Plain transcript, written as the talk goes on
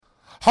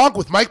Honk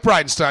with Mike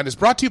Bridenstine is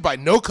brought to you by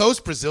No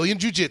Coast Brazilian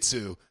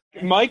Jiu-Jitsu.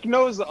 Mike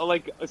knows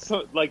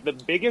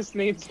the biggest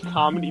names in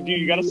comedy. Dude,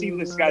 you gotta see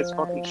this guy's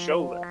fucking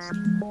show list.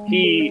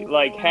 He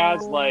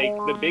has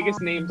the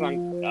biggest names on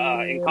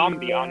in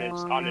comedy on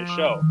his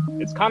show.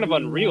 It's kind of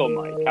unreal,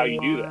 Mike, how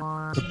you do that.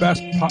 The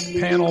best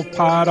panel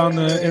pod on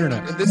the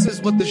internet. And this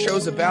is what the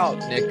show's about,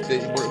 Nick.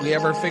 We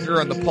have our finger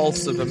on the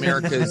pulse of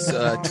America's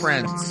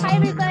trends. Hi,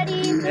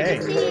 everybody. Good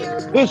to see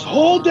you. This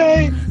whole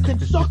day can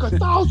suck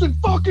 1,000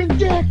 fucking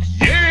dicks.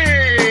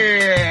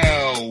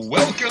 Yeah!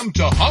 Welcome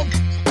to Hunk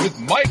with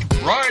Mike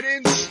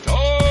Bridenstine.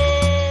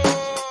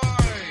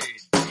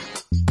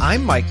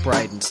 I'm Mike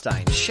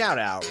Bridenstine. Shout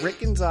out Rick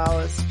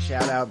Gonzalez.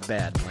 Shout out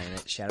Bad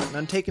Planet. Shout out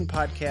Untaken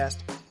Podcast.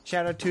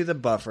 Shout out to The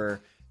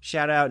Buffer.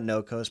 Shout out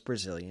No Coast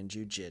Brazilian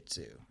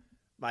Jiu-Jitsu.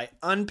 My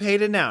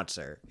unpaid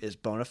announcer is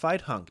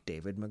Bonafide Hunk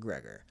David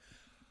McGregor.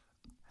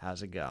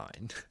 How's it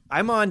going?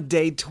 I'm on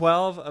day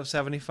 12 of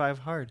 75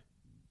 Hard.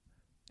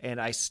 And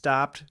I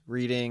stopped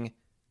reading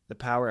The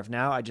Power of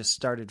Now. I just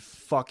started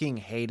fucking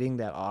hating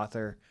that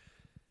author.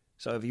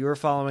 So if you were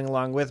following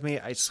along with me,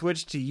 I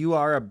switched to You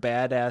Are a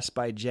Badass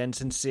by Jen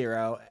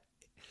Sincero.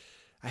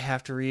 I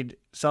have to read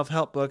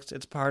self-help books.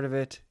 It's part of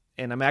it.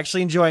 And I'm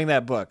actually enjoying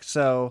that book.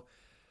 So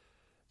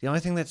the only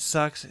thing that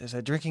sucks is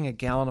that drinking a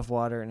gallon of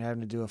water and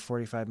having to do a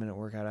 45-minute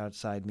workout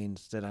outside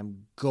means that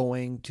I'm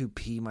going to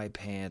pee my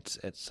pants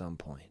at some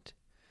point.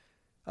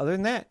 Other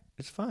than that,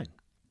 it's fine.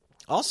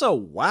 Also,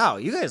 wow,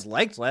 you guys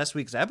liked last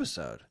week's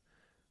episode.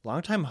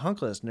 Longtime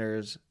Hunk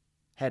listeners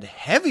had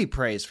heavy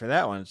praise for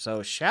that one,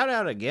 so shout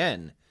out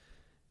again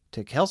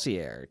to Kelsey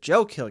Air,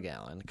 Joe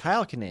Kilgallen,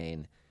 Kyle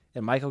Kinane,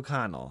 and Mike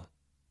O'Connell.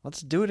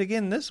 Let's do it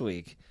again this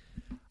week.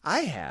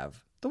 I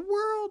have the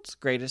world's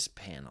greatest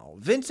panel.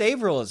 Vince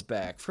Averill is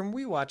back from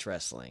We Watch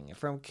Wrestling,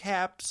 from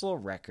Capsule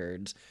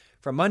Records,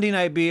 from Monday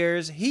Night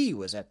Beers. He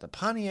was at the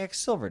Pontiac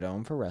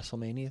Silverdome for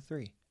WrestleMania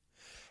 3.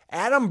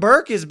 Adam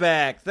Burke is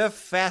back, the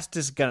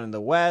fastest gun in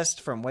the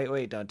West, from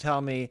Wait, Don't Tell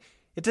Me.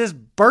 It's his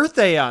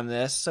birthday on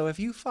this, so if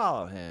you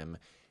follow him,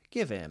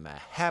 give him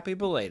a happy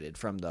belated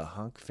from the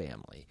Hunk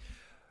family.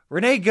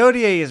 Renee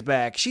Gautier is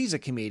back. She's a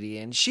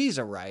comedian. She's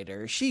a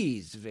writer.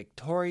 She's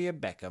Victoria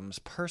Beckham's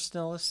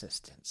personal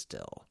assistant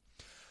still.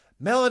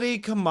 Melody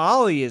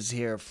Kamali is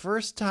here.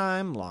 First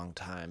time, long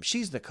time.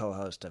 She's the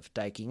co-host of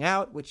Diking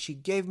Out, which she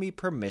gave me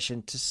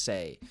permission to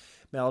say.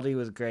 Melody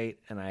was great,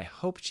 and I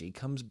hope she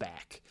comes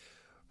back.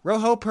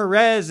 Rojo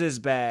Perez is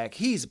back.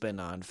 He's been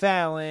on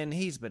Fallon.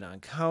 He's been on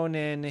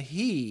Conan.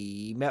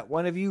 He met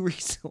one of you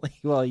recently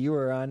while you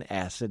were on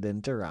Acid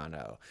in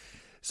Toronto.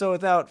 So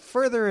without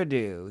further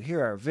ado,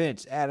 here are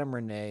Vince, Adam,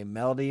 Renee,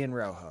 Melody, and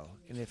Rojo.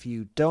 And if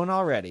you don't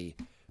already,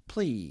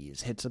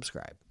 please hit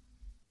subscribe.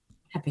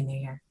 Happy New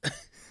Year.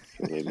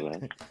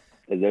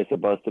 Is there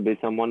supposed to be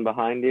someone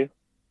behind you?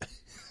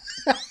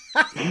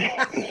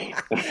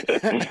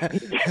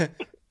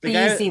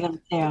 You see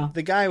them too.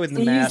 The guy with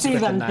the mask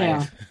with the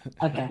knife.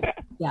 Okay,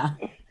 yeah.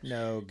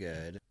 No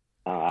good.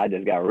 I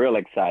just got real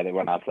excited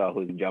when I saw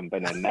who's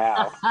jumping in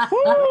now.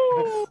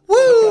 Woo!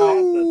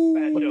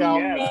 Woo! Look out.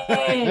 Right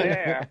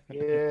there.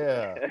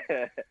 Yeah.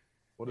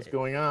 What is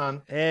going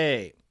on?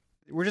 Hey,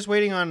 we're just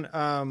waiting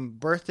on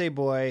birthday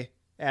boy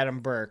Adam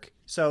Burke.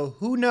 So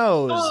who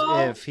knows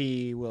if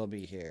he will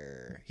be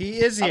here? He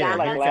is here. I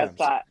feel Here like comes.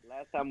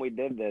 last time we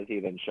did this,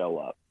 he didn't show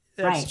up.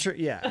 That's Right. true.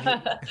 Yeah.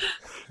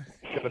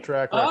 Got a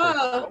track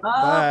record.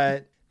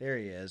 But there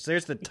he is.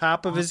 There's the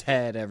top of his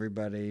head,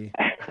 everybody.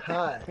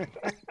 Hi.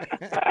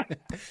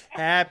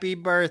 Happy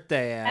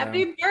birthday, Adam.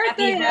 Happy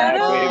birthday,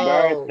 Happy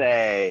Adam.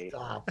 birthday.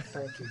 Stop.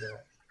 Thank you,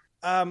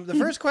 Dad. The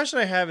first question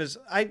I have is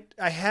I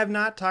have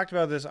not talked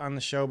about this on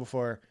the show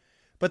before,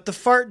 but the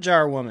fart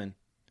jar woman.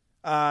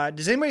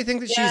 Does anybody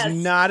think that Yes. she's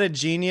not a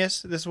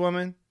genius, this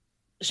woman?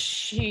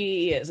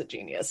 She is a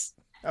genius.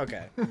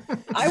 Okay.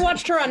 I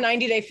watched her on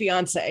 90 Day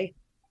Fiance.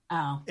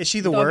 Oh, Is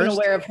she the So I've been worst?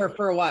 aware of her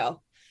for a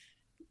while.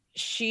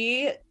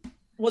 She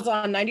was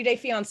on 90 Day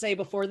Fiance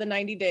before the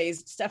 90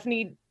 days.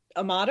 Stephanie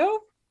Amato,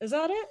 is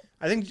that it?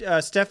 I think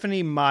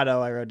Stephanie Motto,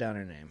 I wrote down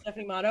her name.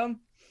 Stephanie Amato.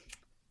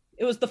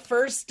 It was the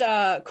first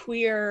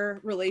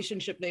queer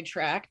relationship they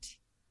tracked.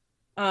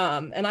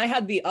 And I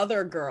had the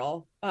other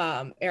girl,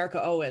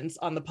 Erica Owens,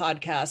 on the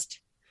podcast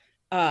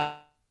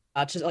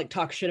to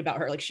talk shit about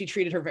her. Like, she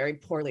treated her very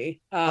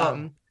poorly.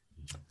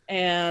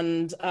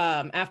 And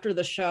after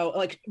the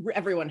show,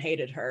 everyone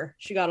hated her.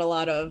 She got a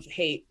lot of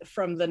hate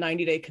from the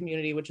 90 Day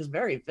community, which is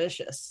very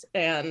vicious.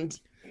 And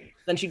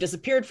then she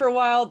disappeared for a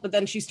while, but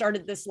then she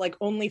started this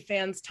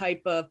OnlyFans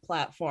type of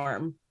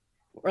platform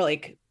or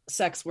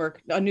sex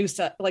work, a new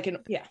set,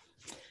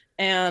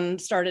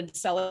 and started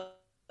selling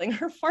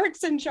her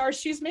farts in jars.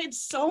 She's made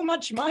so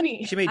much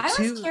money. She made I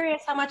two. was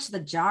curious how much the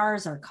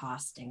jars are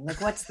costing.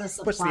 What's the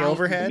supply? What's the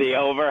overhead? The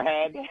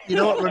overhead. You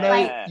know what,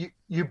 Renee?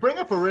 You bring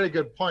up a really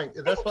good point.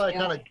 That's why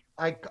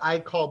I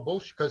call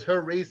bullshit, because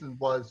her reason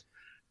was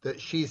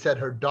that she said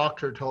her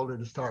doctor told her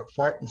to start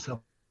farting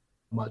so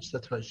much.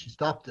 That's why she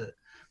stopped it.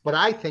 But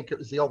I think it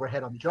was the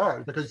overhead on the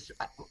jar because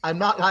I'm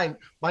not lying.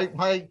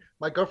 My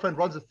girlfriend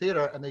runs a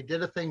theater, and they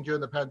did a thing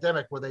during the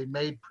pandemic where they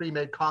made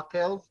pre-made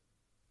cocktails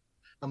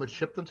and would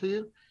ship them to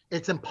you.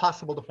 It's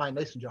impossible to find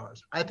mason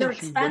jars. They're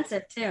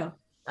expensive too.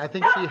 I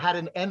think she had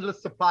an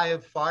endless supply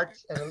of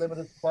farts and a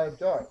limited supply of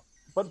jars.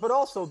 But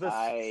also this,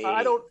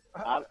 I don't.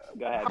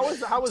 Go ahead.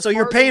 How is So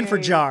you're paying for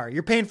farting jar.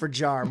 You're paying for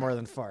jar more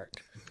than fart.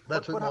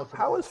 That's what most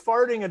how is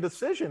farting a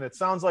decision? It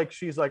sounds like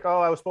she's like,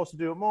 oh, I was supposed to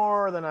do it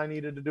more, then I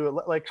needed to do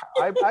it. Like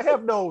I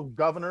have no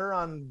governor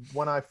on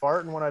when I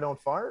fart and when I don't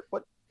fart.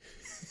 What?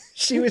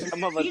 She was.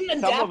 Some of us You can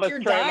adapt your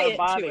train our diet to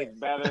bodies it.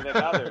 better than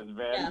others,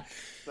 man. Yeah.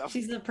 So-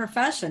 She's a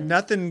profession.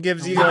 Nothing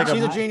gives you like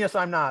She's a a. genius.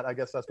 I'm not. I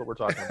guess that's what we're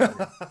talking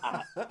about.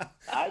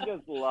 I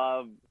just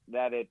love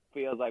that it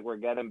feels like we're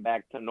getting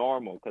back to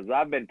normal because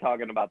I've been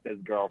talking about this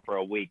girl for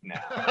a week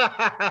now,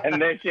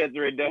 and this shit's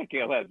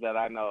ridiculous that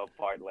I know a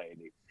fart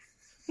lady.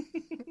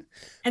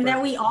 And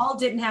then we all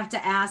didn't have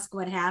to ask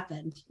what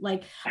happened.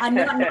 Like, not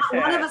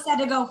one of us had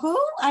to go, who?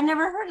 I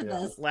never heard of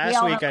this. We Last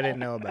all week were- I didn't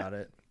know about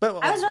it,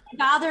 but I was really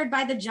bothered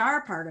by the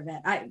jar part of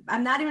it.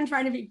 I'm not even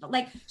trying to be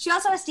like, she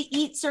also has to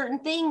eat certain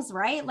things,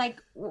 right?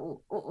 Like,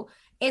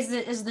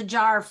 is the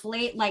jar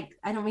like,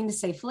 I don't mean to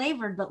say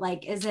flavored, but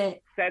like, is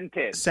it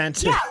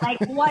scented? Yeah, like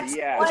what's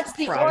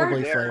the probably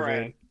origin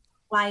flavored.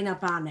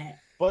 lineup on it?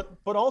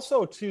 But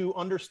also to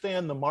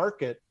understand the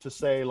market, to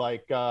say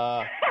like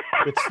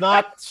it's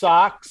not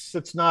socks,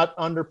 it's not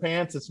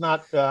underpants, it's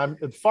not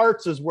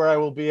farts is where I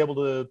will be able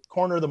to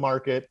corner the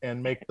market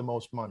and make the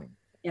most money.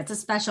 Yeah, it's a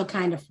special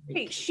kind of freak.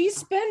 Wait, she's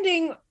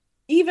spending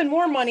even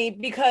more money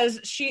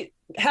because she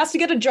has to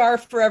get a jar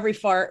for every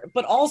fart,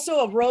 but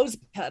also a rose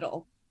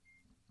petal.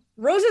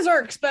 Roses are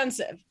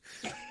expensive.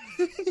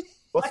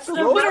 What's the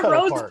So rose put a petal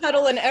rose part?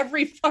 petal in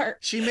every fart.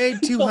 She made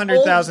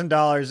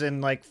 $200,000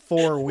 in like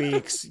 4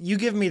 weeks. You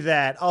give me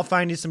that, I'll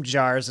find you some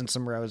jars and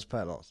some rose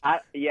petals. I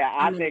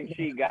think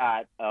she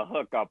got a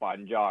hookup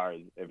on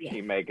jars if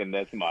she's making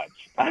this much.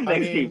 I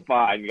think she's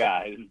fine,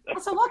 guys.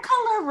 So what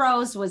color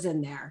rose was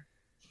in there?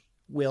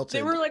 Wilted.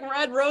 They were like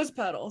red rose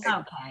petals.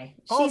 Okay.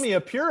 Call me a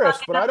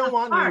purist, but I don't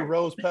want any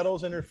rose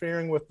petals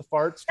interfering with the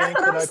fart stink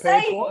that I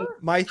paid for.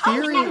 My How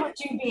theory. mad would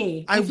you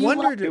be? I if you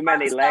wondered. loved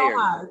farts so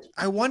hard?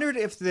 I wondered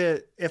if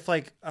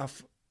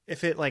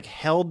it like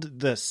held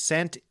the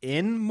scent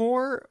in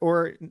more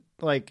or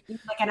like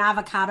Like an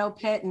avocado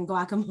pit and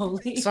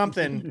guacamole.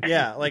 something.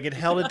 Yeah, like it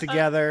held it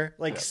together.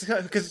 Like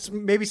because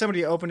maybe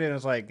somebody opened it and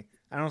was like,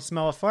 I don't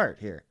smell a fart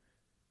here.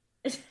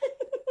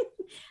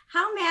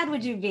 How mad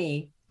would you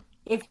be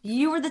if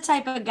you were the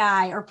type of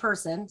guy or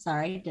person?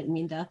 Sorry, didn't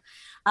mean to.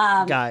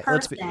 Guy.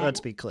 Person, Let's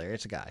be clear.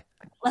 It's a guy.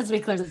 Let's be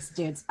clear, it's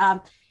dudes.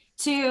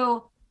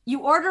 You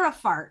order a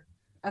fart,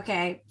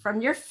 okay,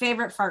 from your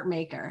favorite fart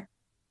maker.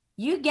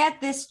 You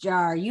get this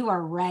jar, you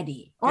are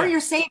ready, or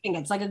you're saving it.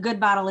 It's like a good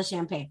bottle of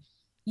champagne.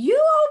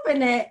 You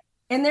open it,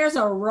 and there's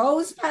a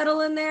rose petal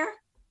in there,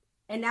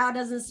 and now it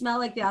doesn't smell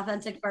like the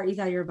authentic fart you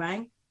thought you were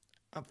buying.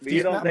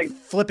 You don't think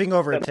flipping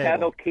over the a table.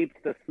 petal keeps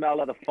the smell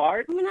of the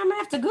fart? I mean, I'm gonna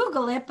have to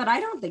Google it, but I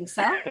don't think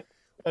so.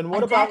 And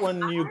what about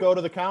when you go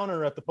to the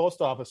counter at the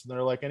post office and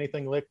they're like,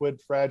 anything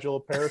liquid, fragile,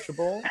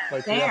 perishable?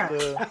 Like you have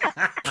to...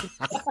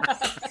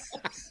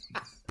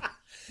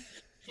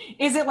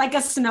 Is it like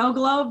a snow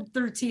globe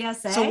through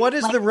TSA? So what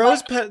is Like, the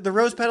rose the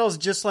rose petals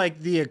just like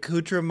the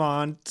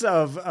accoutrement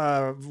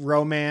of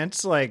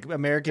romance, like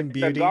American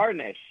Beauty? The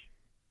garnish.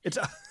 It's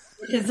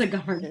a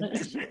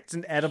garnish. It's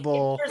an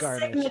edible It's her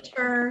garnish.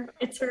 signature.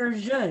 It's her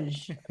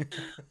zhuzh.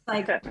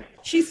 Like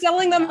She's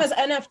selling them as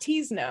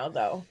NFTs now,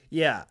 though.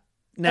 Yeah.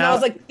 And I Now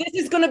was like, this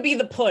is going to be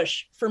the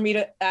push for me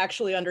to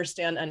actually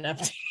understand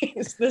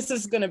NFTs. This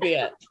is going to to be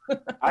it.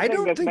 I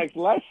think this makes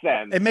less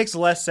sense. it makes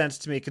less sense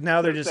to me because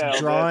now they're just Sell this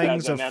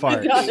drawings as of an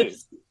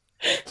farts.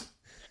 NFT.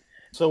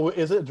 So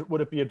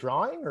would it be a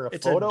drawing or a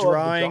It's a photo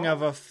drawing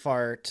of of a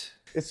fart.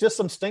 It's just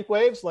some stink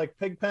waves like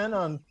Pigpen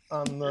on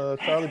the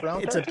Charlie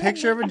Brown. It's a cartoon?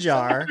 picture of a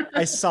jar.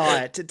 I saw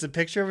it. It's a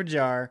picture of a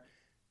jar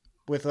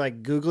with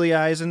like googly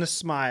eyes and a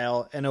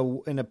smile and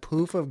a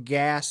poof of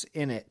gas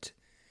in it.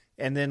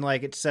 And then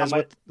like it says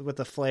what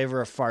the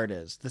flavor of fart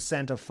is, the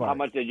scent of fart. How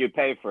much did you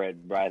pay for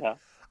it, Bryta?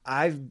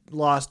 I've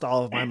lost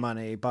all of my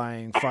money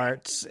buying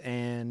farts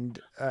and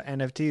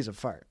NFTs of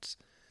farts.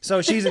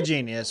 So she's a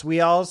genius. We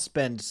all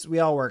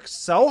work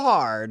so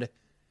hard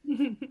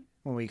when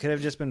we could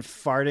have just been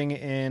farting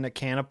in a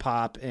can of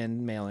pop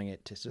and mailing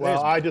it to.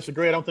 Well, I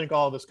disagree. I don't think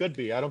all of this could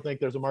be. I don't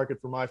think there's a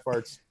market for my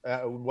farts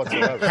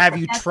whatsoever. Have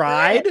you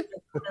tried?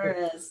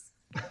 there is.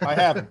 I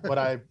haven't, but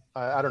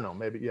I don't know.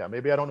 Maybe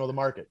I don't know the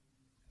market.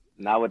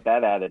 Not with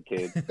that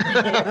attitude.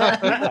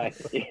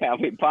 Yeah,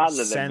 be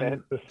positive,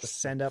 man.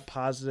 Send up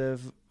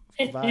positive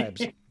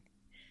vibes.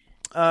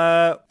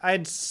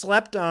 I'd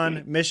slept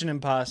on Mission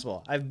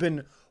Impossible. I've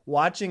been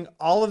watching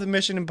all of the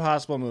Mission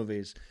Impossible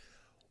movies.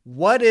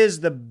 What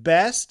is the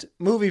best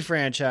movie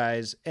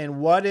franchise,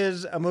 and what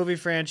is a movie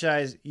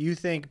franchise you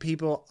think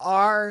people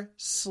are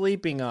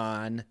sleeping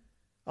on?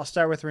 I'll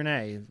start with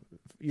Renee.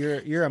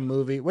 You're a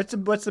movie. What's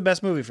the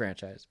best movie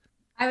franchise?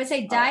 I would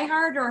say Die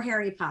Hard or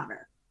Harry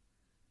Potter.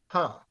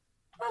 Huh.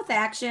 Both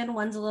action.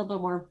 One's a little bit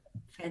more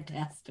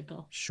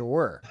fantastical.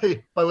 Sure.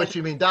 By which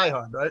you mean Die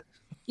Hard, right?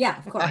 Yeah,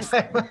 of course.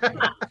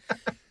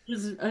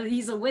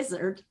 He's a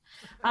wizard.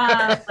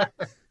 I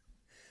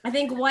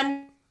think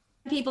one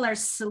people are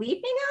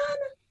sleeping on.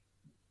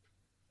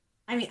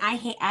 I mean,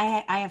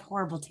 I have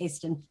horrible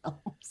taste in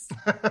films.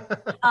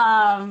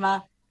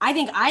 I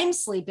think I'm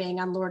sleeping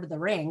on Lord of the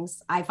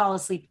Rings. I fall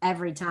asleep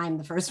every time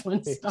the first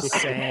one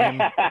starts.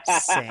 Same.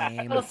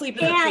 I fall asleep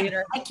in the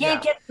theater. I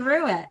can't get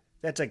through it.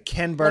 That's a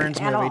Ken Burns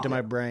Like, at movie all. to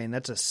my brain.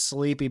 That's a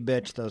sleepy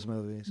bitch, those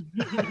movies.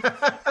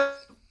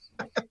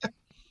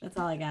 That's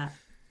all I got.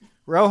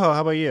 Rojo,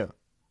 how about you?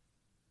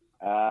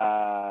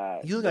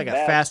 You look the like a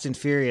best. Fast and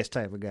Furious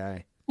type of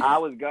guy. I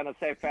was gonna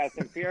say Fast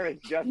and Furious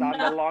just on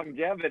the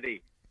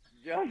longevity,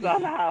 just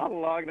on how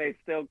long they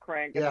still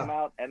cranking them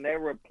out, and they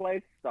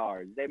replace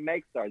stars, they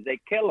make stars, they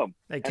kill them,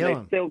 They kill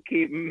 'em. still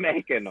keep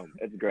making them.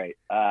 It's great.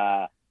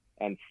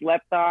 And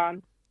slept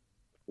on.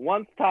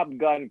 Once Top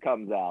Gun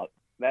comes out,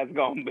 that's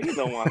gonna be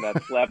the one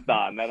that's slept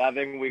on. And I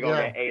think we're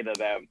gonna get 8 of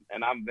them,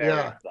 and I'm very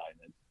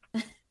excited.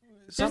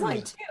 There's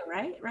like 2,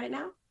 right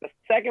now? The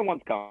second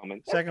one's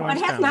coming. Second But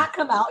it has not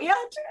come out yet.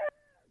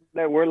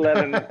 That we're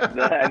letting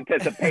the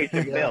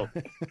anticipation build.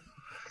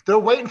 They're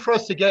waiting for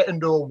us to get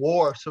into a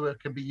war so it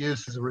can be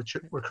used as a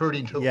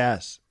recruiting tool.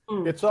 Yes.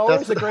 It's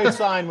always a great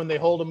sign when they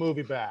hold a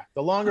movie back.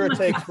 The longer it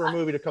takes for a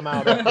movie to come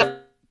out.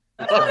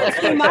 It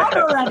came out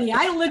already.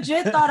 I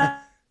legit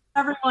thought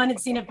everyone had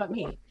seen it but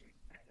me.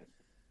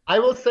 I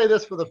will say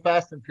this for the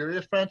Fast and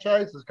Furious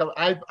franchise.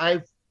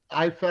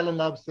 I fell in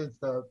love since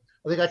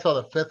I think I saw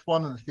the 5th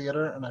one in the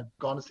theater, and I've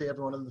gone to see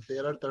everyone in the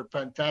theater. They're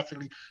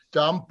fantastically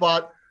dumb,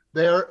 but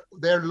they're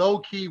low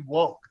key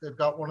woke. They've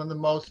got one of the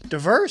most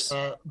diverse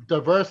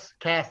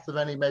casts of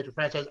any major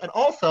franchise, and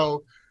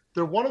also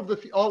they're one of the.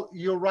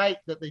 You're right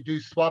that they do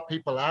swap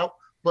people out,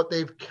 but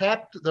they've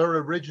kept their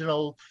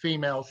original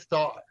female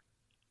star,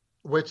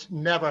 which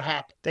never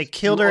happened. They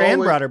killed her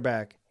and brought her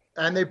back.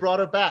 And they brought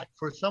her back.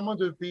 For a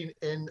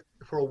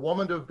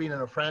woman to have been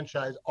in a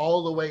franchise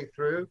all the way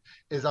through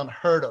is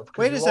unheard of.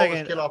 Wait a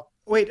second.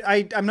 Wait,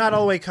 I'm not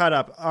all the way caught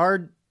up.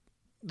 Are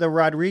the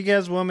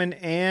Rodriguez woman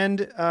and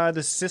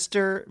the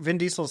sister, Vin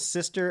Diesel's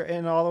sister,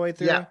 in all the way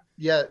through?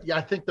 Yeah.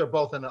 I think they're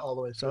both in it all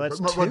the way through. So that's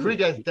But 2.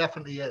 Rodriguez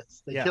definitely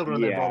is. They killed her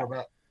and they brought her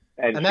back.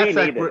 And she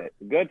needed it.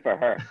 Good for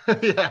her.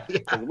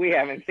 Because we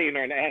haven't seen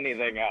her in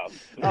anything else.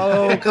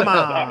 Oh, come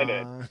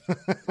on.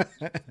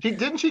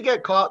 Didn't she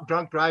get caught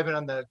drunk driving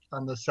on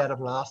the set of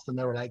Lost, and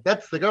they were like,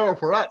 "That's the girl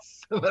for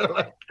us." They're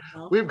like,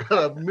 "We've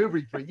got a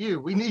movie for you.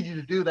 We need you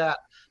to do that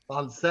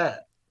on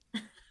set."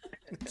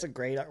 It's a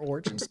great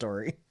origin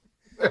story.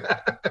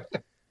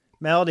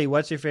 Melody,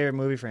 what's your favorite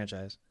movie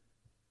franchise?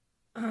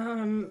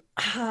 I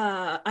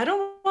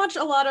don't watch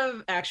a lot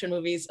of action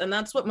movies, and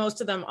that's what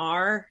most of them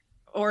are,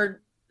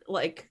 or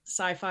like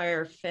sci-fi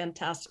or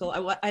fantastical.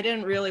 I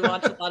didn't really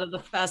watch a lot of the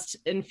Fast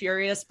and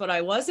Furious, but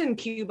I was in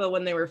Cuba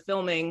when they were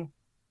filming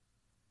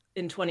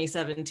in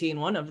 2017,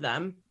 one of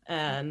them,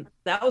 and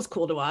that was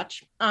cool to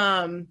watch.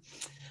 I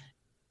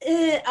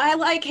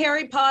like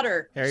Harry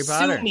Potter. Harry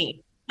Potter. Sue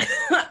me.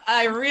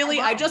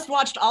 I just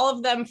watched all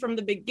of them from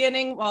the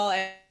beginning while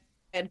I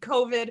had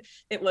COVID.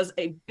 It was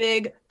a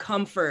big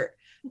comfort.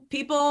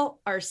 People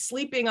are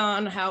sleeping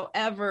on,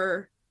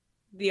 however,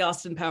 the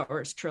Austin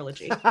Powers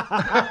trilogy. Really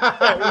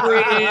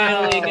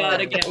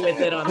gotta get with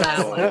it on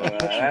that one.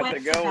 That's a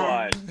good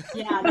one.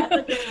 Yeah, that's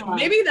a good one.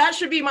 Maybe that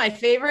should be my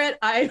favorite.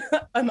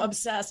 I'm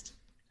obsessed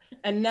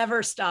and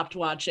never stopped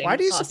watching. Why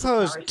do you Austin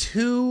suppose Powers.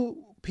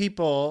 2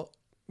 people,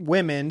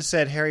 women,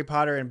 said Harry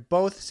Potter, and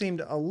both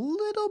seemed a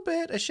little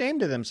bit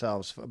ashamed of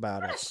themselves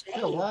about it?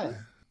 Why?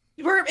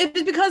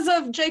 It's because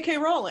of J.K.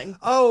 Rowling.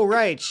 Oh,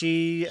 right.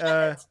 She,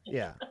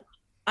 yeah.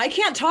 I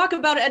can't talk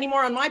about it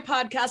anymore on my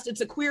podcast.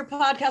 It's a queer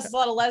podcast. It's a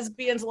lot of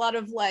lesbians, a lot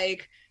of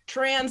like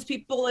trans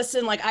people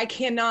listen. Like I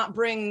cannot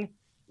bring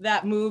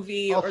that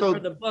movie or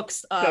the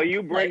books up. So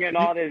you bringing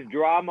all this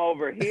drama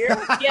over here?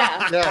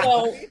 Yeah. Yeah.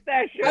 So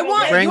I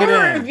want Bring your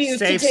it in. reviews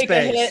Safe to take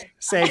space. a hit.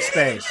 Safe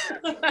space.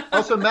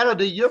 Also,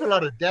 Melody, you have a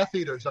lot of Death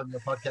Eaters on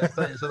your podcast,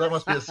 don't you? So that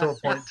must be a sore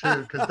point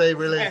too, because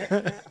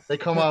they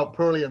come out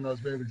poorly in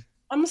those movies.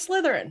 I'm a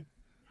Slytherin.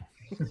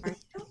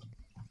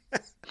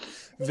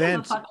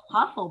 Vince.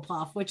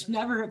 Hufflepuff, which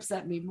never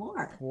upset me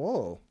more.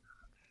 Whoa.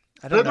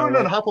 I don't know. Slytherin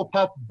and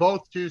Hufflepuff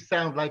both do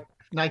sound like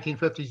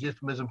 1950s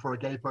euphemism for a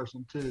gay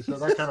person too, so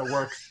that kind of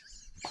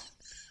works.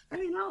 I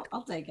mean,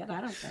 I'll take it.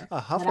 I don't care.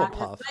 A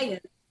Hufflepuff.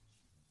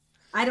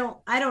 I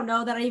don't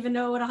know that I even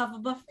know what a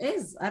Hufflepuff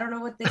is. I don't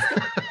know what they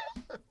stand.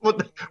 What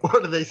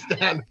do they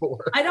stand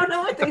for? I don't know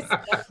what they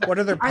stand for. What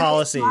are their Are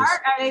policies? they smart?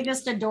 Are they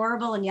just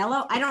adorable and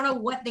yellow? I don't know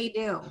what they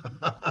do.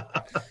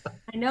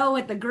 I know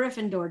what the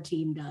Gryffindor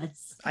team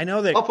does. I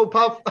know that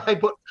Hufflepuff.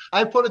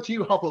 I put it to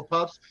you,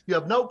 Hufflepuffs. You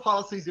have no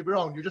policies of your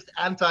own. You're just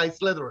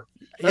anti-Slytherin.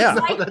 Yeah.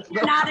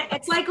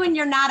 It's like when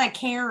you're not a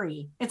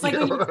Carrie. It's like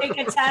when you take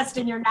a test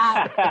and you're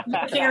not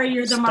a Carrie,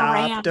 you're the stop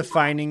Miranda.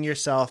 defining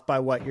yourself by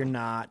what you're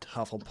not,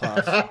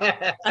 Hufflepuff.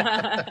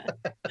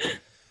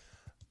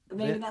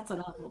 Maybe that's what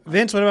Hufflepuff.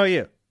 Vince, what about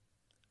you?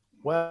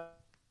 Well,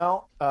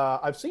 Well,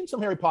 I've seen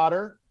some Harry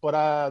Potter,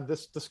 but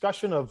this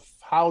discussion of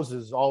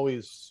houses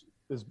always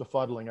is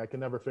befuddling. I can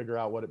never figure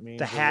out what it means.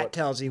 The hat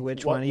tells you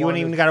which one. You one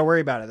wouldn't even is- got to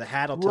worry about it. The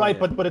hat will tell Right,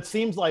 you. but it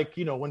seems like,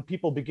 when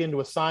people begin to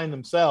assign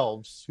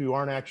themselves who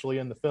aren't actually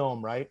in the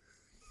film, right?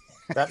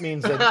 That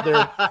means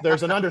that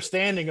there's an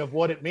understanding of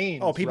what it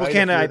means. Oh, people right?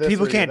 can't. If you're this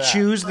People or you're can't that.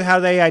 choose how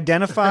they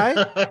identify.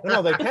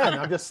 No, they can.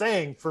 I'm just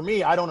saying. For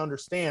me, I don't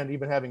understand,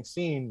 even having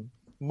seen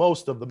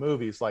most of the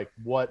movies, like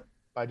what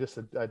I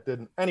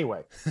didn't.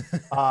 Anyway,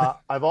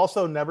 I've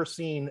also never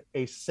seen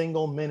a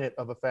single minute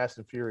of a Fast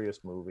and Furious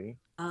movie.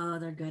 Oh,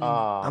 they're good.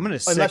 I'm gonna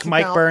Unless sick you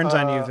Mike count, Burns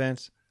on you,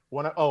 Vince.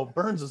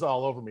 Burns is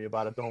all over me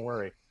about it. Don't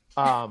worry.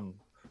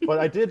 But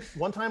I did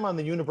one time on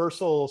the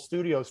Universal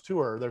Studios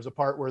tour. There's a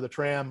part where the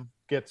tram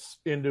gets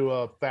into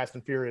a Fast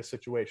and Furious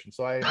situation,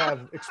 so I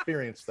have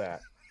experienced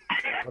that.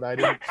 But I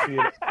didn't see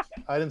it.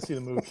 I didn't see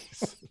the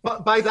movies.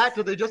 But by that,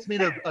 do they just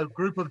mean a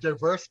group of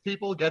diverse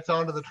people gets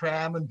onto the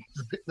tram and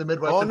the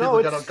Midwestern Oh, no,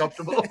 people get it's-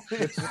 uncomfortable?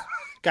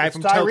 Guy It's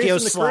from Tyrese Tokyo and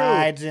the crew.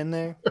 slides in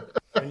there.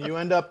 And you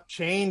end up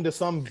chained to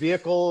some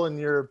vehicle, and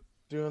you're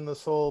doing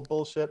this whole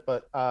bullshit.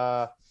 But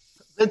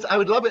Vince, I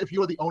would love it if you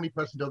were the only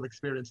person to have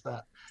experienced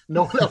that.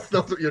 No one else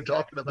knows what you're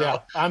talking yeah,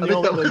 about. I'm I the think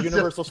only that the was-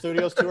 Universal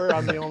Studios tour.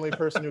 I'm the only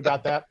person who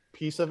got that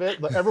piece of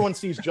it. But everyone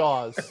sees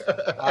Jaws.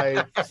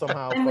 I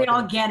somehow And we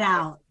all fucking- get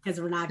out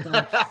because we're not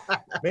going.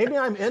 maybe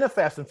I'm in a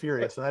Fast and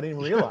Furious, and I didn't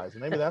even realize.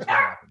 Maybe that's what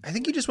happened. I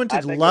think you just went I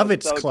to think Lovitz it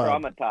was so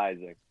Club.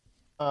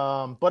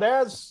 traumatizing. But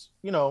as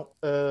you know,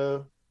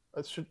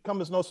 it should come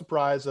as no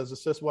surprise as a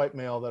cis white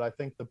male that I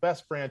think the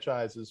best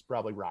franchise is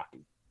probably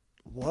Rocky.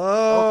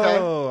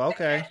 Whoa.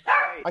 Okay.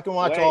 I can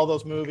watch Wait. all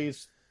those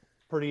movies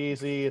pretty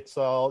easy. It's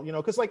all,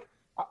 because like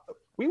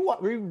we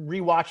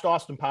rewatched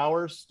Austin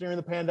Powers during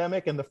the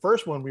pandemic, and the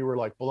first one we were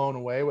like blown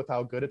away with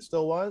how good it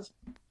still was.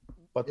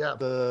 But Yeah.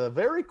 the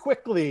very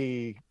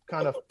quickly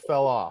kind of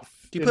fell off.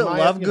 Do you In put my-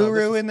 Love you know,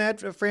 Guru this in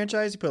that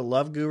franchise? You put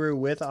Love Guru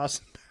with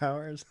Austin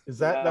Powers? is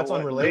that Yeah, that's what-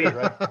 unrelated,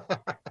 right?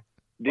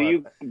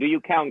 Do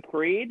you count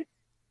Creed?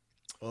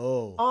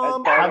 Oh.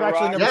 I've part of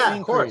actually Rocky? never Yeah, seen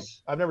of Creed.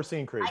 course. I've never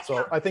seen Creed,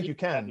 so I think you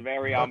That's can.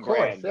 very Of on course,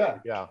 brand. yeah.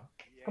 Yeah.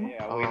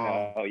 Yeah, we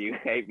Oh. know you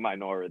hate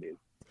minorities.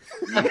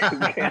 You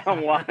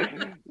can't watch.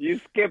 You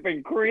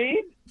skipping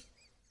Creed,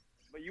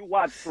 but you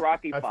watched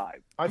Rocky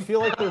 5. I feel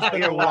like there's been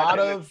a You're lot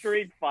watching a of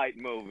street fight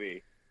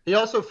movie. He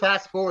also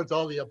fast forwards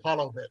all the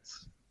Apollo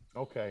bits.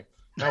 Okay.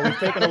 Now we've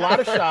taken a lot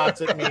of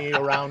shots at me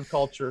around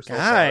culture so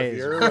Guys, far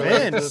here.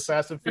 Related to Vince.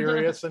 Fast and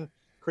Furious and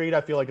Creed,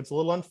 I feel like it's a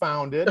little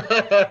unfounded.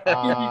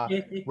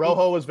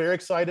 Rojo was very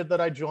excited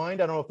that I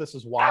joined. I don't know if this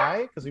is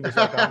why, because he was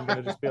like, I'm going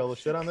to just be able to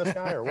shit on this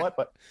guy or what.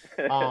 But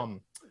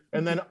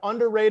and then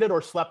underrated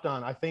or slept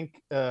on. I think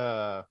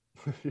here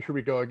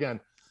we go again.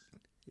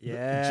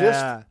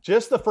 Yeah.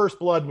 Just the First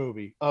Blood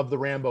movie of the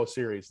Rambo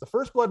series. The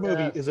First Blood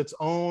movie Yes. is its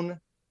own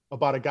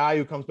about a guy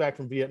who comes back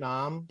from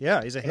Vietnam.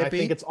 Yeah, he's a And I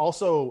think hippie. it's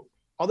also,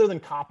 other than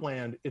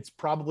Copland, it's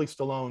probably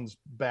Stallone's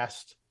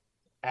best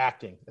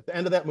acting. At the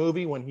end of that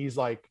movie, when he's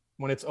like,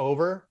 when it's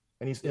over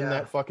and he's in Yeah.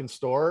 that fucking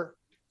store,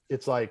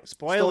 it's like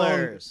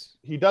Spoilers.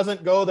 Stallone, he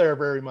doesn't go there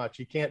very much.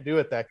 He can't do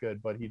it that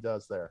good, but he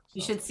does there.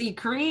 You should see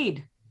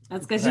Creed.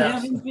 That's because you Yes.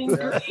 haven't seen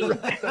Creed.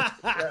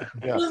 Yes.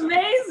 It's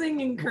amazing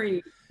in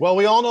Creed. Well,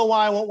 we all know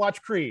why I won't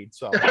watch Creed.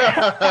 So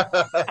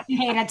You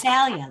hate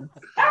Italian.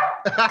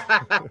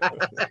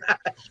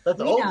 That's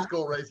You old know.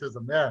 school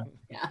racism, yeah.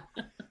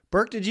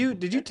 Burke, did you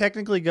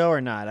technically go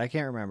or not? I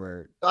can't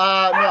remember. No,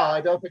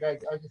 I don't think I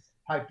just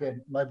typed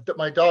in.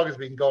 My dog has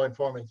been going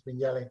for me. It's been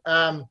yelling.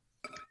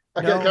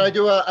 Okay, No. can I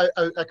do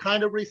a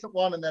kind of recent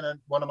one and then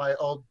one of my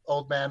old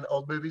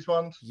movies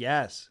ones?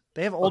 Yes.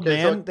 They have old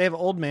Okay, man. so- They have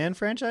old man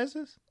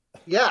franchises.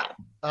 Yeah.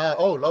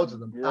 Loads of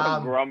them. You're a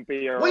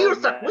grumpier We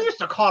old man. used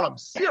to call them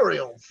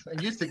cereals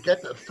and used to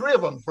get the 3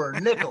 of them for a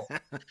nickel.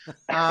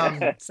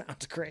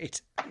 Sounds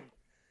great.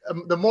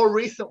 The more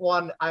recent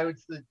one I would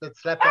that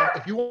slept on.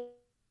 If you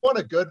want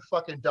a good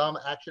fucking dumb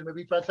action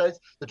movie franchise,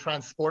 the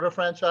Transporter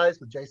franchise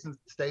with Jason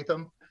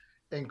Statham,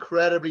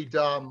 incredibly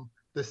dumb.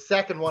 The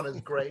second one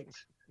is great,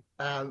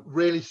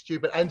 really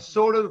stupid, and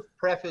sort of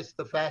preface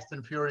the Fast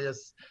and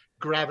Furious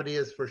gravity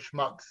is for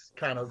schmucks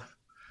kind of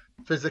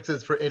physics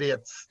is for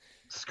idiots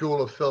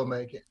school of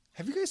filmmaking.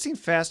 Have you guys seen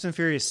Fast and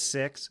Furious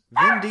 6?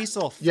 Vin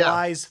Diesel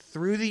flies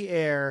through the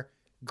air,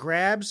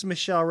 grabs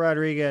Michelle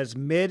Rodriguez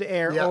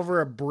mid-air over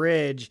a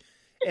bridge,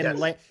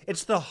 and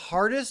it's the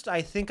hardest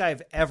I think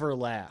I've ever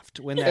laughed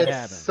when that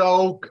happened.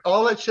 So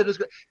all that shit is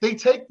great. They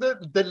take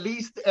the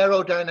least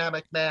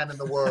aerodynamic man in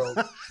the world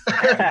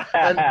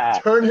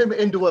and turn him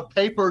into a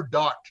paper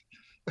dart.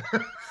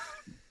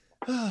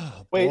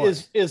 wait, Boy.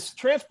 is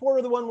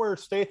Transporter the one where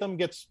Statham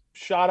gets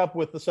shot up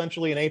with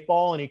essentially an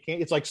 8-ball and he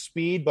can't? It's like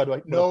Speed, but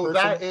like No, with a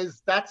person?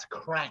 that's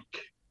Crank.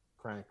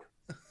 Crank.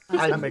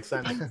 That makes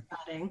sense.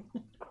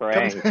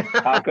 Crank.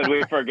 How could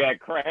we forget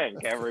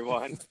Crank,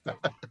 everyone?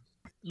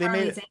 They made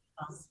Charlie's it.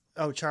 Angels.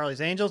 Oh,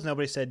 Charlie's Angels.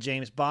 Nobody said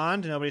James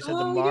Bond. Nobody said the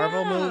Oh,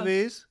 Marvel yeah.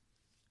 movies.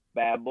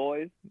 Bad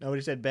Boys.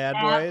 Nobody said Bad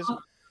Bad Boys.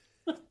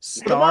 The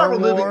Star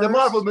Wars.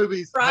 Marvel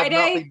movies.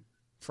 Friday?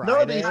 Have not been,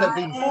 none of these have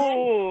been.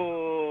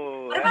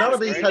 Ooh, What none of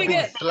these have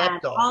been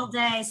slept on. All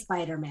day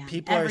Spider-Man.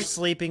 People are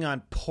sleeping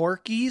on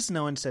Porkies.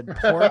 No one said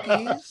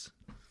Porkies.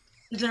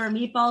 Is there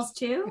meatballs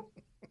too?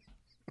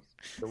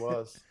 There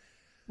was.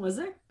 Was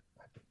there?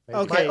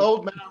 Okay.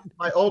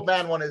 My old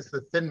man one is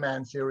the Thin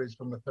Man series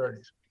from the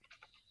 30s.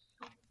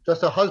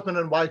 Just a husband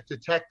and wife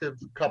detective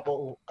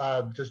couple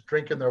just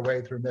drinking their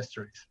way through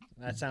mysteries.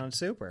 That sounds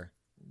super.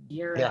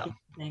 European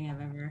thing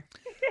I've ever.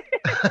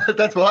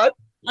 That's what?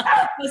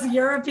 Most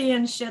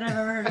European shit I've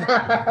ever heard.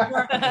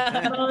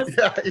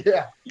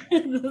 Yeah.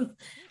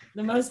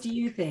 The most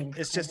you think.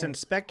 It's just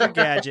Inspector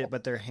Gadget,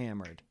 but they're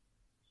hammered.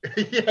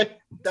 Yeah,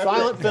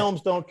 silent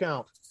films don't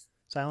count.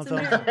 Silent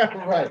films.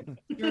 Right.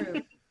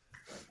 True.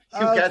 You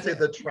can't say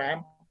the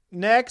tramp.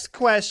 Next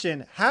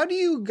question. How do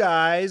you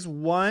guys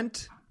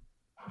want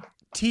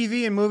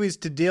TV and movies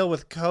to deal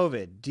with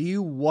COVID? Do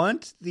you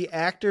want the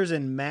actors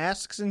in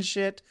masks and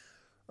shit?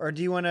 Or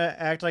do you want to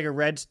act like a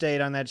red state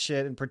on that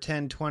shit and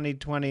pretend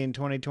 2020 and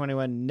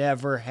 2021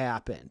 never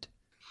happened?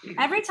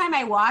 Every time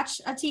I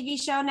watch a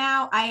TV show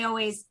now, I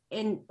always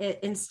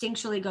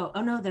instinctually go,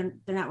 oh no, they're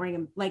not wearing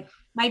them. Like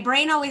my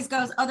brain always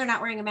goes, oh, they're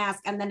not wearing a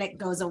mask. And then it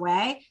goes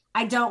away.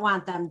 I don't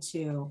want them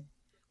to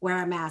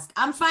wear a mask.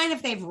 I'm fine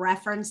if they've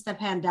referenced the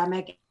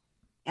pandemic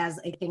as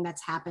a thing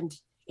that's happened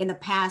in the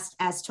past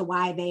as to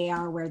why they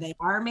are where they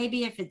are.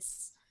 Maybe if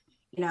it's,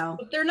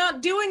 But they're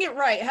not doing it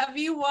right. Have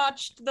you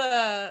watched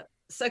the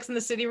Sex and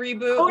the City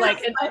reboot? Oh,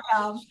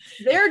 yes,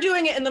 they're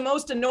doing it in the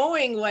most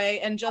annoying way,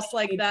 and just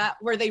like that,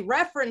 where they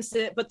reference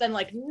it, but then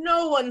like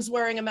no one's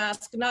wearing a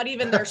mask, not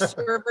even their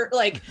server.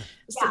 Like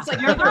it's like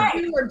you're right.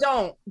 Do or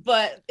don't.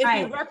 But if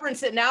you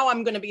reference it now,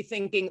 I'm going to be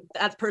thinking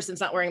that person's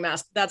not wearing a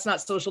mask. That's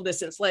not social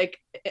distance. Like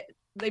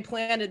they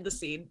planted the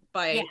seed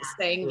by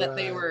saying that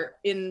they were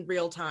in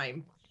real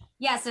time.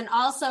 Yes, and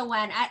also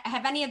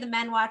have any of the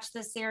men watched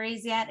this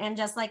series yet? And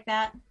just like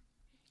that,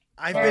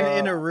 I've been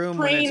in a room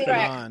when it's been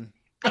on.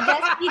 I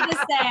guess I need to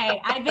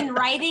say, I've been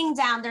writing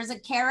down, there's a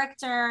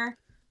character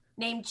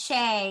named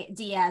Che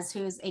Diaz,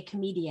 who's a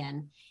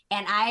comedian.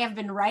 And I have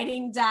been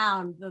writing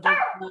down the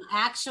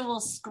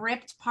actual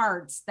script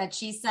parts that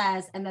she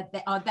says and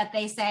that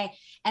they say,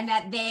 and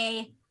that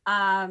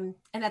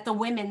the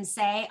women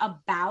say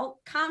about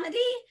comedy.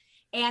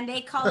 And they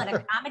call it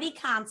a comedy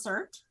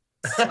concert.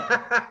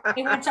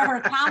 They went to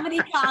her comedy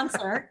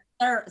concert.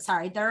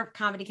 Their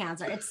comedy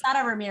concert. It's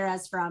Sara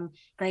Ramirez from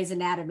Grey's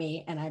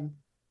Anatomy. And I'm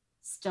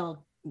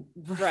still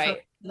refer to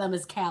them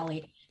as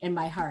Callie in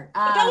my heart.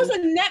 That was a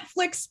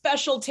Netflix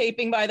special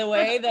taping, by the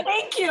way.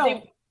 Thank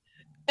you.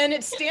 And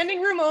it's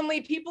standing room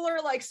only. People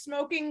are like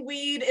smoking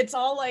weed. It's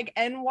all like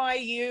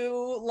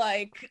NYU,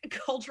 like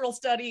cultural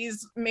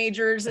studies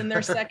majors in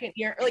their second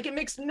year. Like it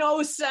makes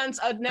no sense.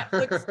 A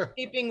Netflix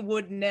taping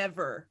would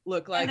never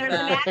look like and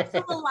that.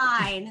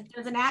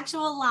 There's an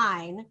actual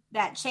line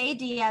that Che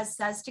Diaz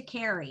says to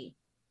Carrie.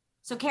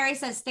 So Carrie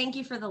says, "Thank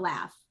you for the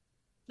laugh."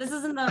 This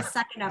is in the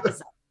second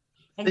episode.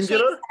 And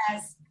singular? Che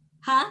says,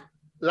 huh?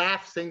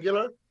 Laugh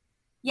singular?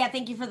 Yeah,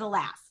 thank you for the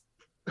laugh.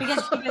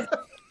 Because Carrie's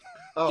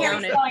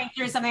going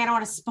through something. I don't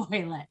want to spoil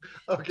it.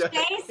 Okay.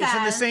 Che says, it's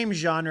in the same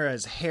genre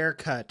as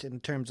haircut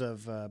in terms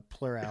of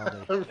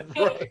plurality.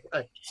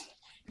 Right.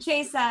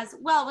 Che says,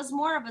 well, it was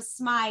more of a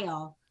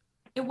smile.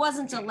 It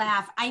wasn't a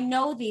laugh. I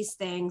know these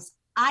things.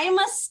 I'm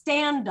a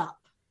stand-up.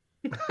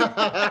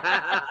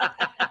 I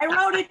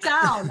wrote it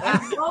down.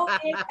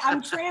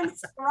 I'm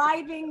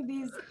transcribing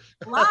these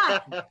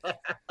lines.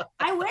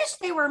 I wish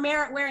they were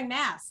wearing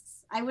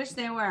masks. I wish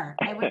they were.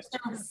 I wish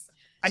there was.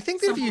 I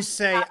think that if you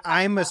say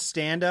I'm a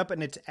stand-up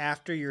and it's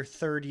after your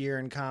third year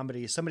in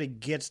comedy, somebody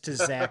gets to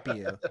zap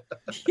you.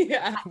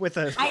 With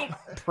a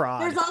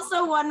prod. There's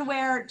also one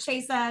where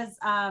Che says,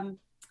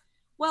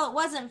 well, it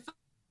wasn't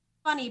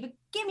funny, but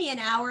give me an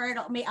hour.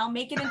 I'll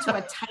make it into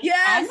a tight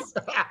end.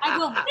 I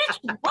go,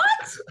 bitch, what?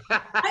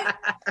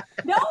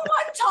 No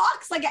one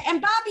talks like,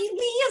 and Bobby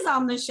Lee is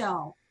on the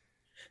show.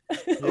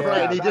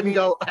 Right, he didn't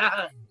go.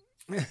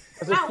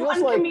 Not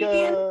one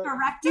comedian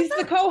corrected. He's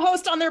the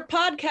co-host on their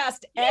podcast,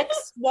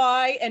 X,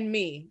 Y, and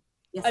Me,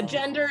 a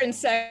gender and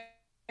sex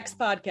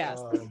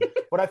podcast.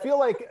 But I feel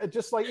like,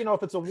 just like,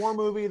 if it's a war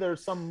movie,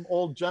 there's some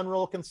old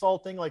general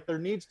consulting, like there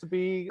needs to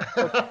be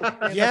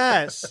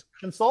a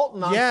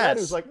consultant on set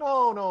who's like,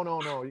 no,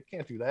 you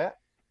can't do that.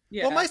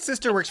 Yeah. Well, my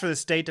sister works for the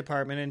State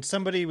Department, and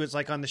somebody was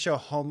like on the show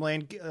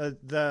Homeland,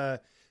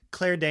 the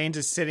Claire Danes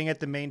is sitting at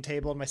the main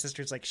table, and my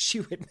sister's like, she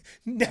would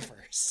never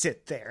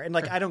sit there. And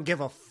like, I don't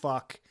give a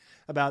fuck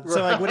about,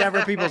 so like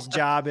whatever people's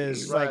job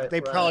is, like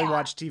they probably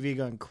watch TV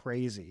going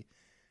crazy.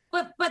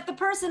 But the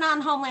person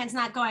on Homeland's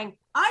not going,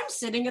 I'm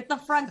sitting at the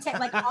front table,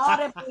 like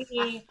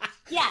audibly.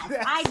 Yes,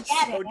 I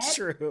get it. So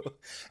true.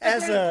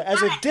 As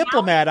a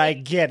diplomat, I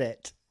get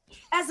it.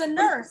 As a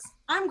nurse,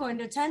 I'm going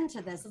to attend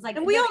to this. It's like,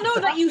 and we all know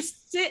that you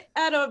sit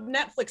at a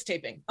Netflix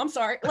taping. I'm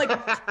sorry, like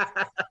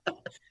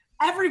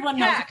everyone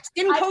packed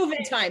in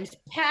COVID times,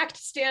 packed,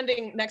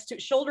 standing next to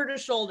shoulder,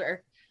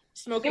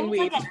 smoking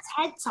weed. Like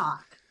a TED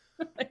Talk.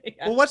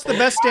 Yeah. Well, what's the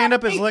best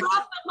stand-up is They like.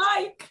 dropped the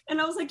mic, and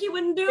I was like, you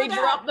wouldn't do They that.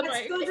 dropped the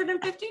That's mic.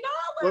 $250.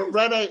 Well,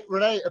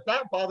 Renee, if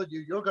that bothered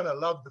you, you're gonna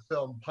love the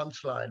film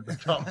Punchline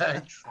with Tom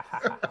Hanks.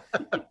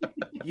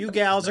 You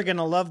gals are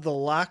gonna love the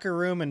locker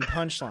room and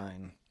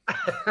Punchline.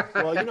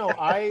 Well,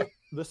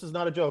 this is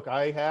not a joke.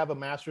 I have a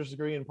master's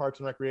degree in Parks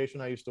and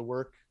Recreation. I used to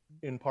work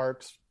in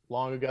parks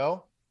long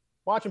ago.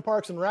 Watching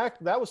Parks and Rec,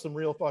 that was some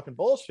real fucking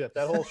bullshit.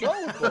 That whole show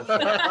was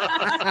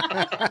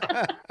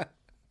bullshit.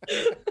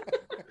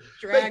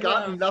 They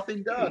got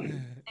nothing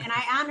done. And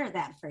I honor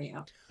that for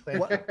you.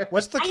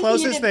 What's the I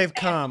closest needed they've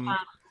that. come?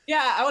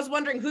 Yeah, I was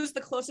wondering who's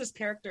the closest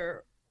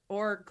character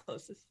or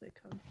closest they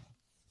come.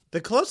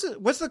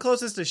 What's the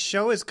closest a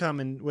show has come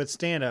in with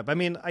stand-up? I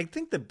mean, I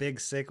think The Big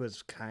Sick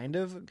was kind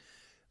of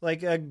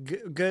like a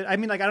good. I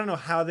mean, like I don't know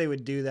how they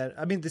would do that.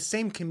 I mean, the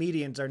same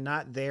comedians are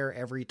not there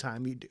every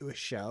time you do a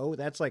show.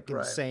 That's like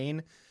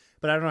insane.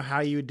 But I don't know how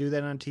you would do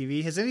that on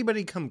TV. Has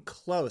anybody come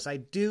close? I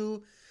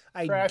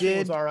Crashing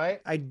was all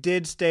right. I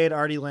did stay at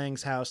Artie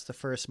Lang's house the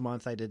first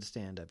month I did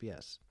stand-up.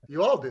 Yes.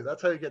 You all do.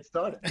 That's how you get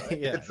started. Right?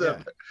 Yeah.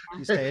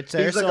 You stay at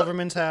Sarah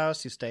Silverman's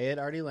house. You stay at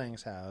Artie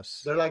Lang's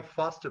house. They're like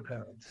foster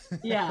parents.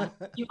 Yeah.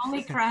 You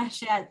only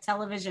crash at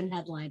television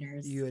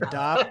headliners. You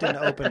adopt an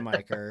open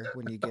micer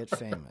when you get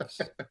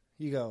famous.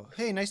 You go,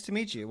 hey, nice to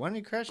meet you. Why don't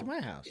you crash at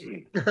my house?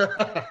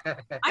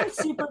 I'm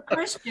super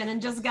Christian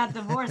and just got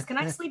divorced. Can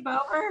I sleep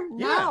over?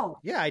 No.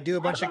 Yeah, I do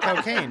a bunch of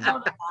cocaine.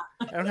 I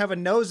don't have a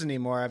nose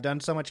anymore. I've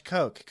done so much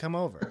coke. Come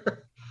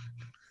over.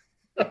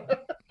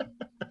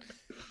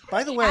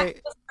 By the way,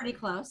 That was pretty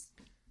close.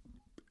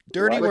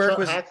 Dirty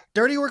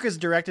Work is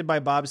directed by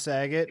Bob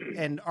Saget,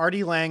 and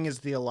Artie Lang is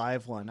the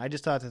alive one. I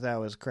just thought that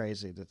was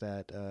crazy.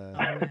 Yeah.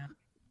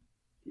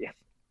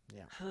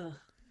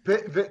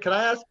 Can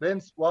I ask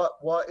Vince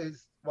what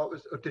was?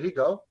 Did he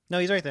go? No,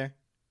 he's right there.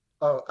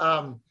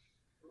 Oh,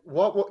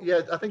 what?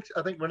 Yeah, I think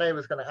Renee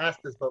was going to ask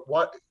this, but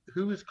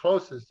who was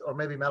closest, or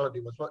maybe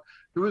Melody was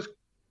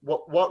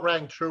what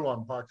rang true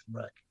on Parks and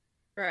Rec?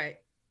 Right.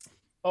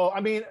 Oh,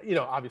 I mean,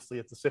 obviously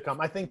it's a sitcom.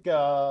 I think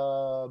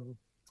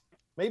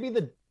maybe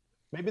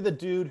the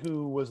dude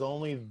who was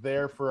only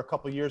there for a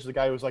couple of years, the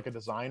guy who was like a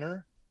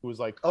designer, who was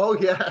like, oh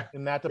yeah,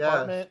 in that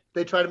department. Yeah.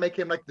 They try to make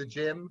him like the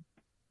Jim.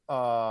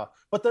 But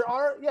there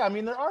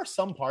are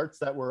some parts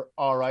that were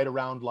all right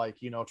around like,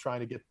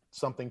 trying to get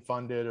something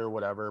funded or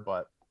whatever.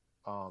 But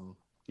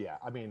yeah,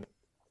 I mean,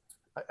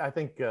 I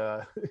think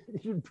a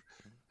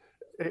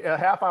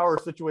half-hour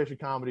situation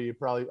comedy,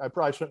 I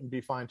probably shouldn't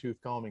be fine-tooth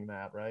combing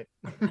that, right?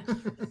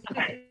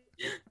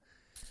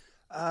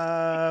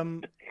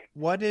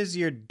 What is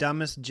your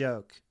dumbest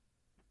joke?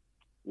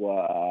 I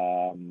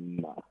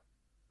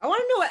want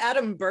to know what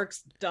Adam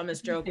Burke's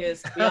dumbest joke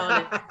is. To be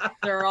honest,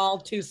 they're all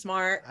too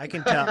smart. I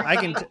can tell.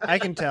 I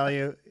can tell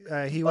you.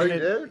 He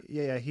wanted. You did?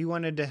 Yeah, he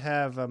wanted to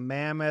have a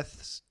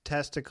mammoth's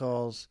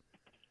testicles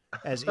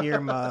as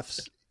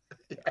earmuffs.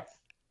 Yes.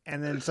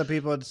 And then some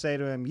people would say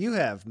to him, "You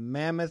have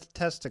mammoth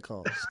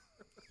testicles."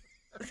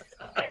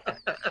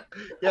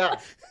 Yeah.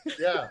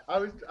 I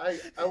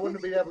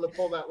wouldn't be able to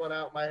pull that one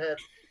out of my head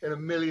in a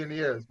million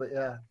years, but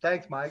yeah.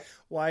 Thanks, Mike.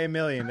 Why a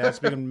million? That's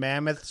because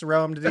mammoths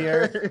roamed the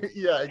earth.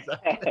 Yeah,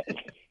 exactly.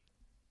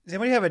 Does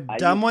anybody have a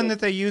dumb one that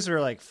they use,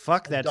 or like,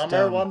 fuck, that's dumber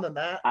dumb? one than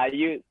that?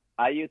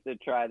 I used to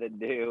try to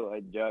do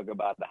a joke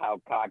about how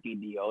cocky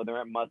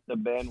deodorant must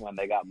have been when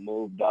they got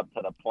moved up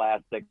to the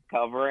plastic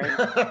covering,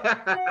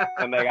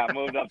 and they got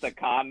moved up to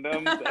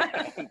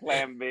condoms and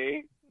Plan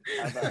B.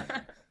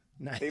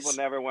 Nice. People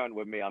never went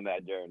with me on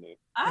that journey.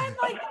 I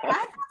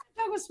thought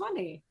that was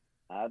funny.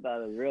 I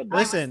thought it was real dumb.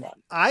 Listen,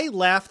 I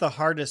laugh the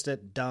hardest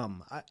at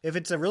dumb. If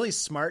it's a really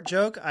smart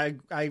joke,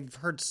 I've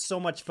heard so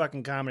much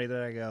fucking comedy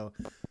that I go,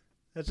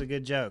 that's a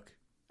good joke.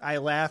 I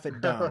laugh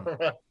at dumb.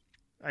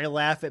 I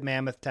laugh at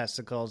mammoth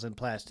testicles and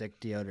plastic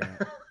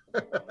deodorant.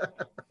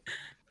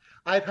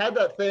 I've had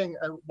that thing.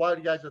 While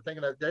you guys are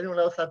thinking of, did anyone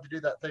else have to do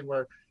that thing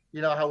where,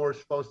 how we're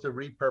supposed to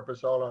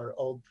repurpose all our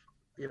old,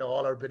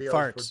 all our videos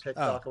Farts. for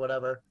TikTok or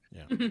whatever?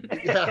 Yeah.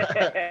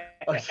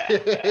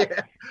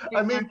 Yeah.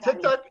 I mean,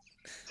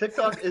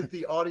 TikTok is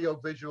the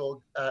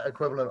audio-visual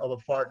equivalent of a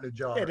fart in a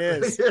jar. It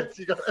is.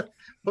 You gotta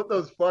put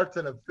those farts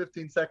in a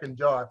 15-second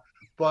jar.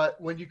 But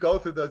when you go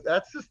through those,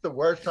 that's just the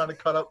worst, trying to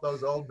cut up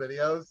those old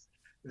videos.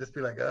 You just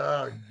be like,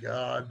 oh,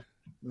 God,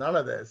 none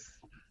of this.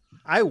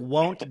 I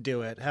won't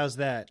do it. How's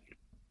that?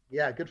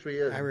 Yeah, good for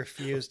you. I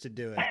refuse to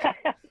do it.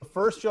 The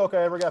first joke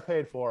I ever got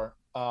paid for,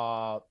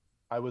 I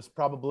was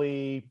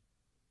probably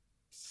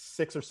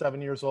 6 or 7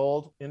 years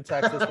old in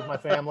Texas with my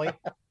family.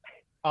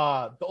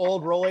 The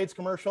old Rolaids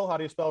commercial, how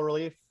do you spell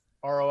relief?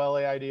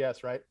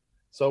 ROLAIDS, right?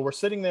 So we're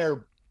sitting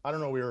there, I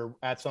don't know, we were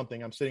at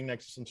something. I'm sitting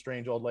next to some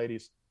strange old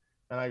ladies.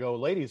 And I go,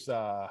 ladies,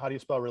 how do you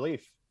spell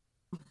relief?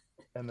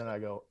 And then I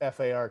go,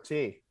 FART.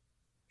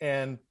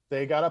 And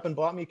they got up and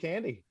bought me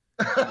candy.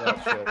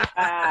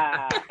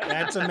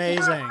 That's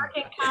amazing.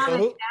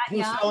 So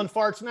who's selling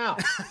farts now?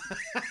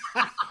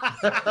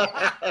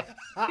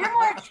 You're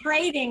more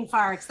trading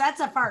farts. That's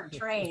a fart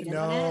trade, isn't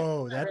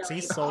No, it? that's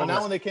Really. he sold. Now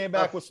us. when they came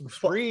back with some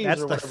sprees,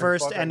 That's or the whatever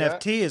first fuck I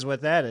got. NFT, is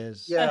what that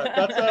is.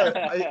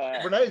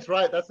 Yeah, Renee's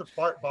right. That's a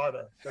fart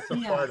barter. That's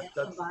a fart.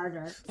 That's a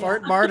barter.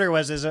 Fart Barter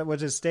was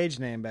his stage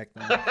name back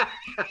then.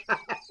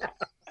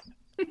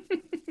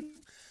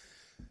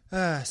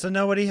 So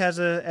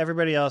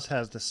everybody else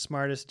has the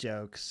smartest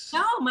jokes.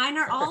 No, mine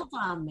are all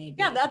dumb, maybe.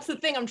 Yeah, that's the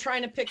thing. I'm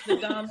trying to pick the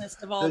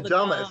dumbest of all The the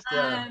dumbest,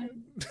 dumb.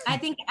 yeah. I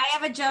think I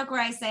have a joke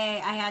where I say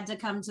I had to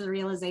come to the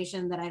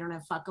realization that I don't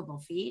have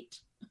fuckable feet.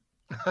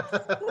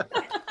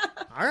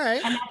 All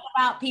right. And that's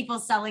about people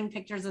selling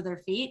pictures of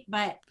their feet,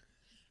 but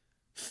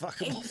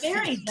Fuckable it's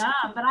very feet.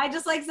 dumb. But I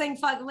just like saying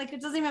fuck, like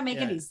it doesn't even make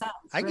Yeah. any sense.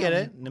 I get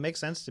really. it. And it makes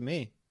sense to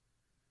me.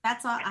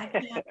 That's all I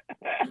can't.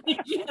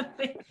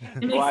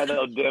 Why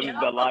they'll dim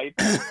the lights?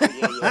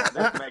 Yeah,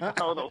 that makes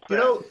total sense. You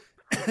know,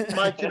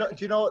 Mike. Do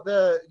you know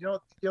the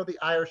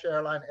Irish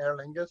airline Aer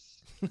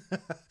Lingus?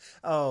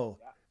 Oh,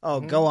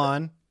 go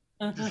on.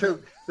 So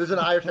there's an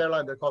Irish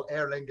airline. They're called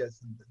Aer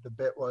Lingus, and the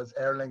bit was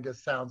Aer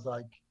Lingus sounds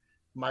like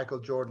Michael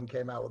Jordan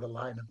came out with a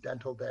line of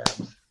dental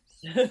dams.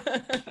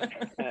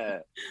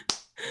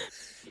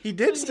 He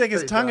did stick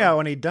his tongue out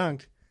when he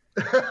dunked.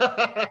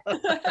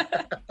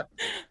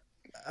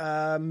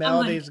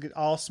 Melody's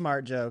all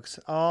smart jokes.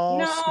 All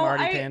No,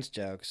 smarty I- pants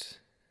jokes.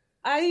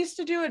 I used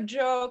to do a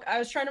joke. I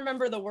was trying to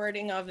remember the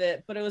wording of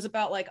it, but it was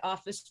about like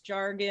office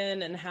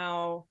jargon and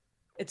how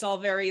it's all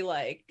very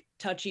like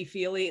touchy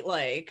feely.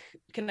 Like,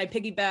 can I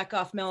piggyback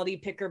off Melody,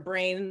 pick her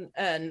brain?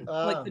 And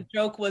like the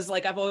joke was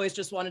like, I've always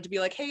just wanted to be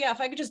like, hey, yeah, if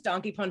I could just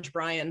donkey punch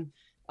Brian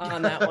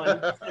on that one,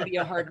 it's gonna be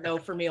a hard no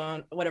for me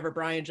on whatever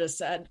Brian just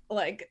said.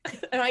 Like,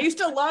 and I used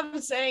to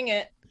love saying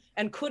it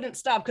and couldn't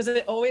stop because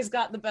it always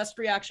got the best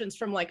reactions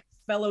from like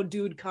fellow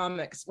dude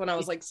comics when I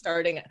was like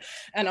starting it,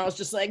 and I was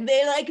just like,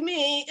 they like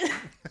me.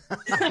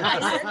 That's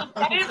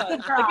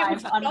the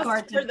drive,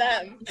 for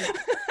them.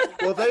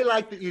 Well, they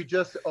like that you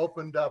just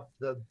opened up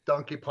the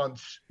donkey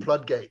punch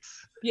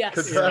floodgates.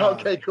 Yes.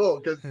 Okay,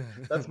 cool. Because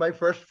that's my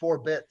first 4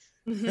 bits.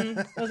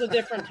 It was a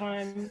different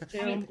time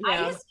too.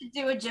 I used to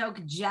do a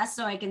joke just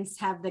so I can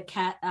have the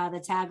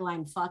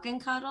tagline "fucking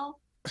cuddle."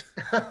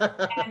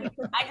 And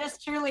I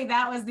just truly,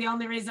 that was the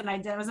only reason I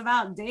did. It was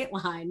about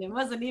Dateline. It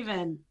wasn't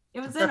even. It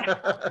was in it.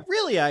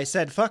 Really, I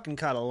said fucking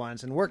cuddle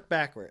once and worked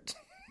backwards.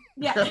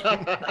 Yeah.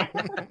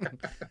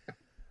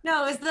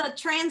 No, it was the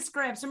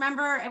transcripts.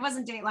 Remember, it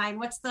wasn't Dateline.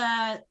 What's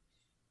the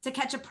To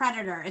Catch a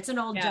Predator? It's an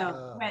old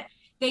joke. But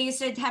they used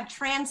to have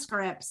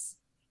transcripts,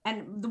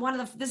 and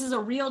this is a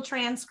real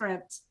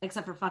transcript,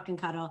 except for fucking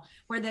cuddle,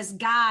 where this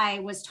guy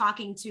was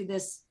talking to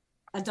this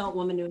adult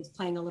woman who was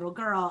playing a little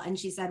girl, and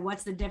she said,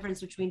 "What's the difference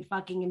between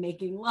fucking and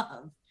making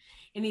love?"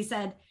 And he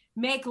said,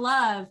 "Make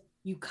love,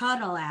 you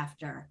cuddle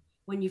after.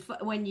 When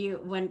what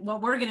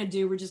we're gonna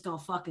do, we're just gonna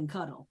fucking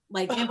cuddle."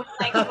 Like it was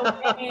like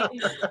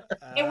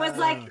it was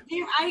like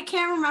I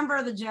can't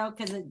remember the joke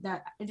because it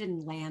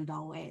didn't land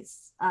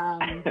always.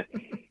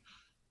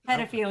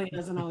 Pedophilia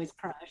doesn't always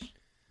crush.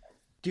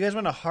 Do you guys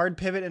want a hard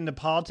pivot into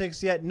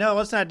politics yet? No,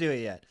 let's not do it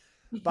yet.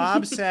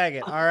 Bob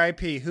Saget,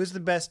 R.I.P. Who's the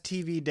best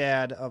TV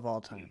dad of all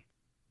time?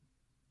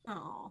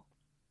 Oh.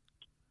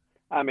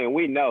 I mean,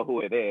 we know who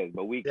it is,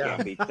 but we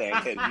can't be saying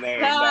his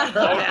name anymore.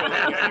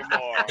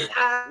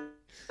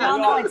 Well,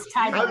 no, it's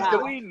Ty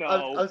Burrell. We know.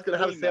 I was going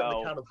to have to say it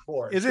on the count of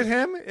 4. Is it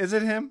him? Is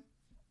it him?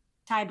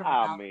 Ty Burrell.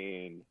 I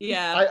mean,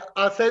 yeah.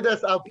 I'll say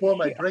this. I'll pour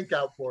my drink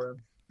out for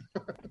him.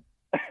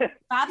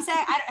 Bob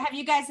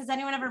Saget. Has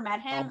anyone ever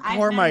met him? I'll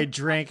pour my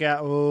drink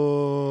out.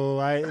 Oh,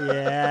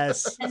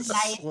 yes.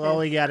 Nice.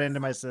 Slowly got into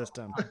my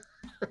system.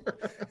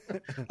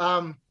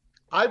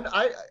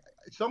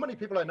 So many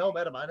people I know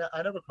met him. I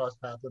never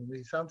crossed paths with him.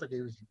 He sounds like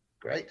he was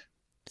great.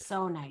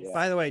 So nice.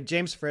 By the way,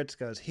 James Fritz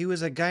goes, he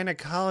was a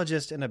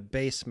gynecologist in a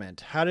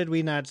basement. How did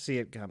we not see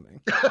it coming?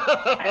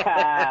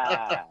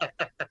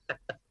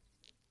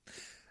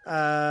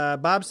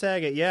 Bob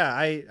Saget, yeah,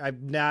 I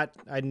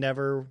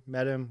never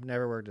met him,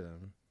 never worked with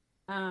him.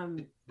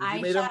 I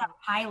shot a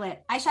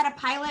pilot. I shot a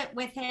pilot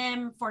with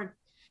him do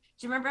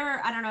you remember?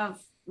 I don't know if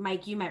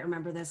Mike, you might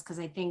remember this because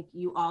I think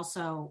you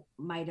also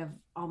might have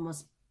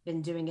almost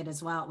been doing it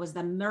as well. It was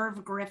the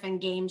Merv Griffin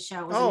game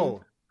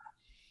show.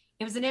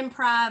 It was an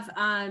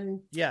improv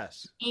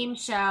yes, game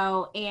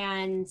show,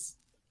 and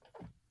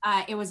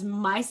it was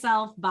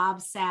myself,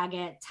 Bob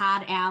Saget,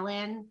 Todd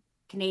Allen,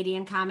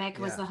 Canadian comic,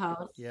 was the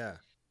host. Yeah.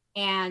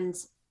 And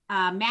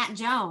Matt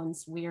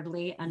Jones,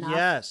 weirdly enough.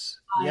 Yes.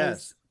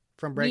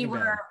 From Breaking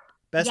Bad.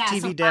 Best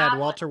TV dad,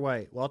 Walter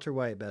White. Walter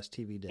White, best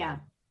TV dad. Yeah.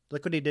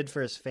 Look what he did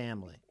for his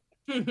family.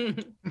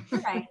 Right.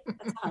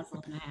 That's a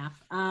hustle and a half.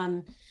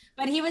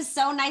 But he was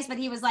so nice, but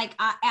he was like,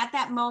 at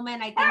that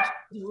moment, I think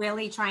he was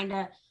really trying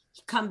to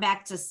come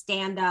back to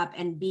stand up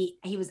and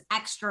he was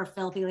extra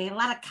filthy. He had a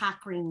lot of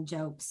cock ring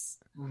jokes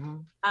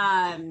in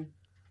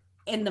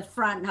the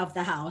front of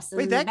the house.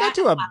 Wait, that got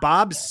to a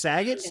Bob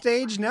Saget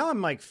stage? Now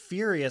I'm like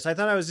furious. I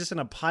thought I was just in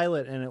a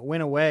pilot and it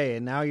went away.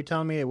 And now you're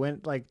telling me it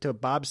went like to a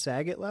Bob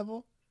Saget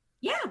level?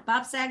 Yeah,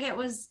 Bob Saget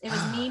was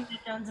me, Matt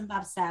Jones, and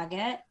Bob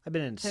Saget. I've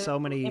been in so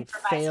many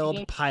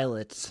failed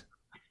pilots.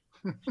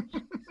 But,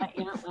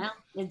 well,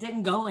 it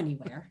didn't go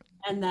anywhere.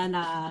 And then,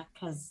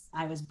 because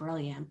I was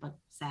brilliant, but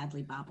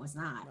sadly, Bob was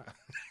not.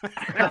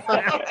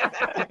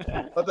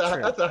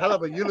 That's a hell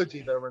of a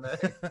eulogy there, Renee.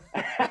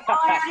 I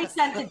already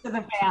sent it to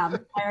the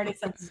fam.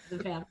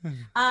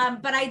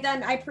 But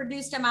I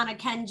produced him on a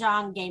Ken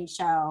Jeong game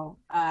show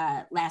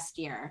last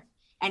year.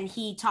 And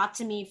he talked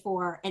to me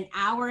for an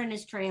hour in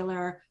his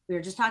trailer. We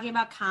were just talking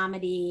about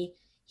comedy.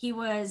 He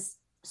was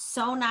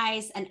so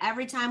nice. And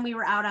every time we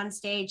were out on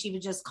stage, he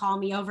would just call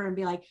me over and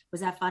be like,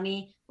 was that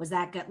funny? Was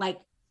that good? Like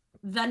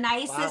the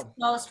nicest,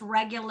 most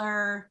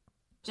regular,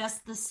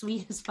 just the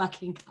sweetest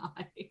fucking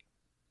guy.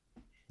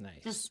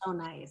 Nice. Just so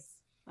nice.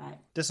 But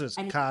this was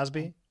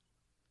Cosby?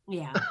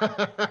 Yeah.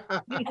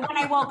 When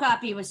I woke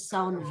up, he was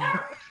so nice.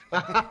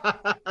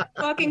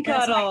 Fucking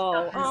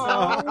cuddle.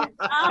 Oh.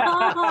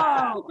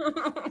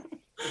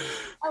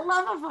 I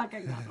love a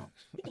fucking cuddle.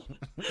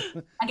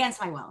 Against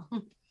my will.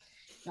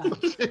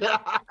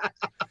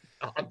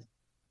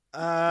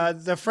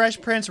 The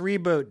Fresh Prince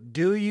reboot.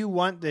 Do you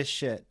want this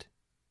shit?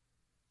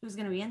 Who's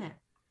gonna be in it?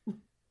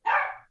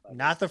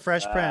 Not the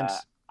Fresh Prince.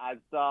 I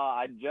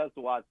just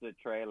watched the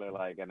trailer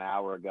like an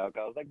hour ago. I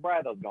was like,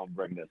 Brado's gonna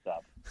bring this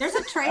up. There's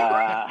a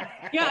trailer.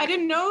 Yeah, I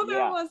didn't know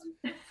there was.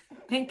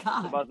 Thank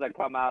God. It's supposed to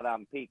come out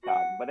on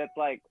Peacock, but it's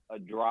like a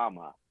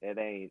drama. It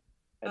ain't.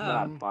 It's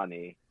not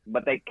funny.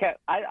 But they kept.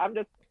 I'm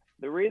just.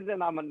 The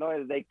reason I'm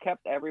annoyed is they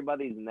kept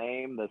everybody's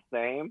name the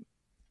same.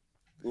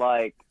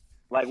 Like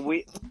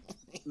we,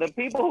 the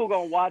people who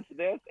gonna watch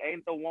this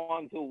ain't the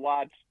ones who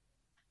watched.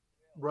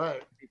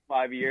 Right.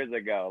 5 years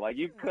ago. Like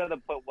you could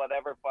have put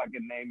whatever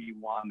fucking name you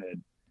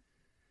wanted.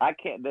 I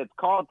can't. That's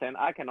Carlton.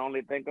 I can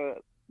only think of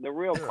the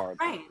real Carlton.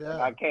 Right.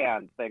 Yeah. I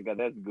can't think of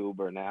this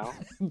goober now.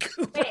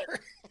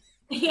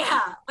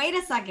 Wait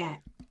a second.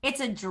 It's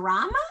a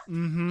drama?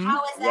 Mm-hmm.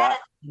 How is that?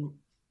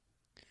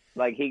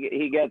 Like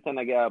he gets in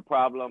a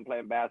problem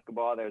playing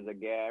basketball. There's a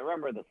guy.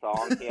 Remember the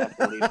song? He has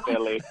to leave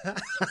Philly. So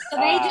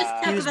they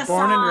just took he was the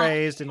born song and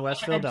raised in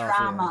West Philadelphia.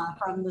 Drama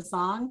from the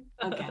song.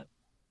 Okay.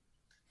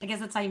 I guess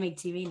that's how you make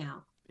TV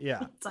now. Yeah.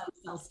 That's how you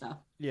sell stuff.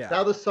 Yeah.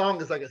 Now the song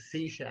is like a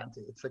sea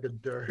shanty. It's like a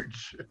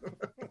dirge.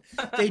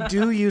 They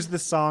do use the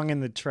song in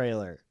the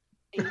trailer.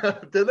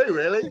 Do they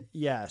really?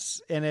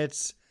 Yes, and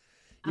it's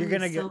you're I'm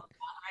gonna so get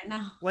right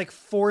now. like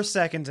 4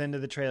 seconds into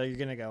the trailer, you're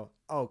gonna go,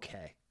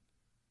 okay.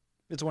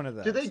 It's one of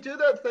those. Do they do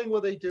that thing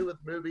where they do with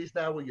movies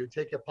now, where you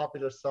take a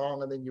popular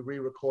song and then you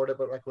re-record it,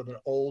 but like with an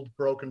old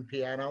broken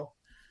piano?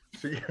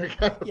 So you're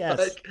kind of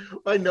like,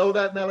 I know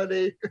that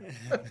melody.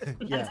 That's a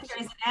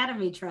Grey's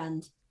Anatomy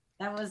trend.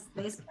 That was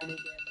basically.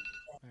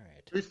 All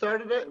right. Who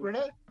started it,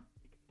 Renee?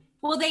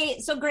 Well,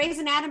 Grey's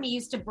Anatomy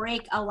used to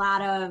break a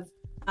lot of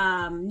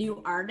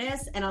new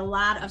artists, and a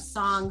lot of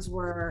songs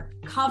were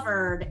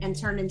covered and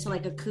turned into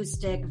like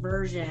acoustic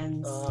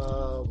versions.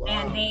 Wow.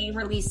 And they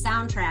released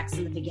soundtracks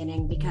in the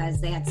beginning because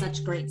they had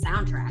such great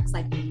soundtracks.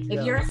 Like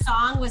if your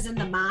song was in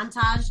the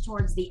montage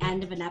towards the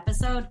end of an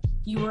episode,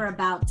 you were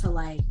about to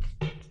like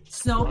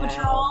Snow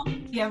Patrol.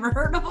 You ever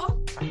heard of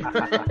them?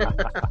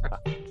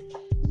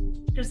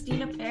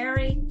 Christina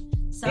Perri.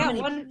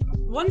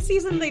 One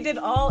season they did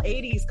all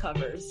 80s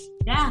covers.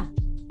 Yeah.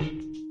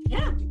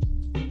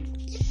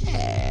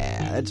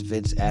 Yeah, that's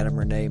Vince, Adam,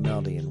 Renee,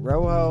 Melody, and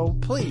Rojo.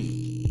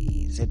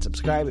 Please hit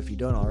subscribe if you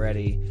don't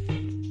already.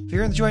 If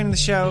you're enjoying the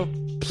show,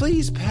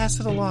 please pass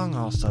it along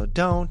also.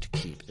 Don't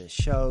keep this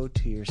show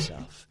to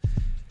yourself.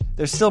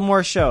 There's still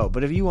more show,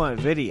 but if you want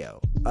video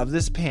of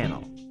this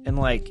panel and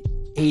like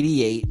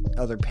 88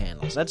 other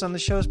panels, that's on the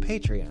show's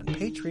Patreon.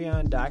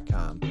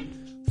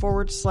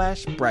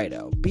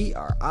 Patreon.com/Brido.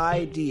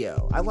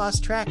 BRIDO. I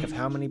lost track of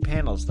how many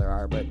panels there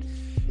are, but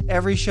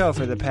every show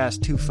for the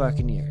past 2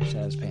 fucking years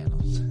has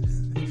panels.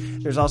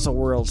 There's also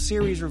World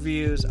Series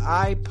reviews.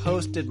 I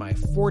posted my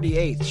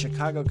 48th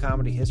Chicago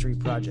Comedy History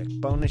Project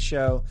bonus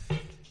show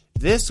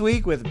this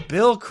week with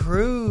Bill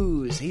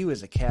Cruz. He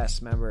was a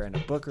cast member and a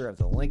booker of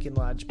the Lincoln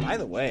Lodge. By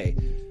the way,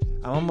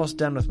 I'm almost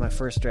done with my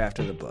first draft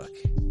of the book.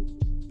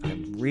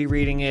 I'm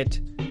rereading it,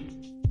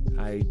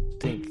 I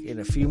think, in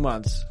a few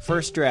months.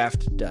 First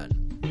draft done.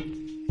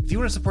 If you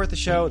want to support the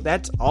show,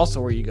 that's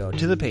also where you go,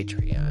 to the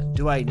Patreon.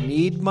 Do I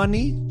need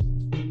money?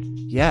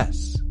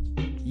 Yes.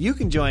 You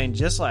can join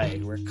just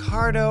like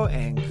Ricardo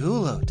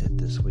Angulo did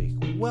this week.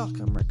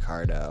 Welcome,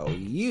 Ricardo.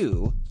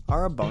 You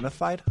are a bona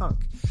fide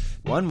hunk.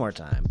 One more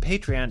time,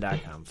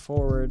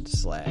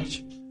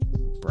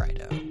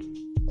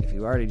 patreon.com/Brido. If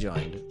you already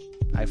joined,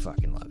 I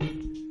fucking love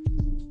you.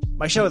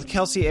 My show with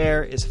Kelsey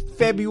Air is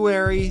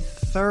February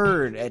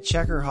 3rd at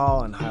Checker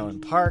Hall in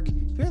Highland Park.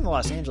 If you're in the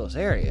Los Angeles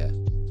area,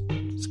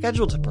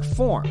 scheduled to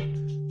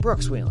perform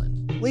Brooks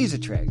Wheelan, Lisa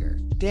Traeger,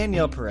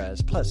 Danielle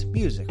Perez, plus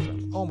music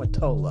from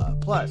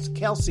Omatola, plus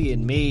Kelsey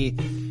and me.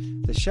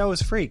 The show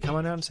is free. Come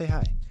on out and say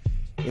hi.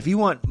 If you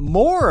want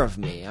more of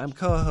me, I'm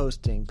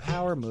co-hosting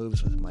Power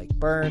Moves with Mike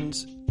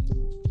Burns.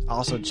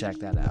 Also check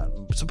that out.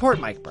 Support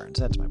Mike Burns.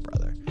 That's my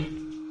brother.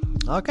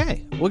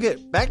 Okay, we'll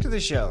get back to the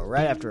show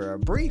right after a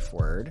brief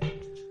word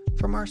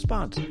from our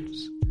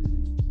sponsors.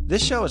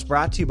 This show is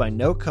brought to you by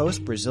No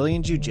Coast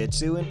Brazilian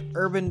Jiu-Jitsu in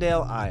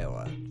Urbandale,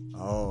 Iowa.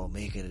 Oh,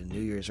 make it a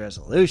New Year's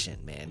resolution,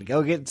 man.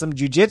 Go get some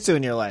jiu-jitsu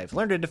in your life.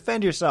 Learn to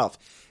defend yourself.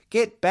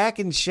 Get back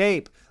in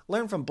shape.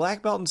 Learn from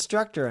black belt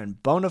instructor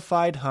and bona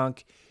fide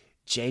hunk,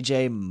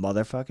 JJ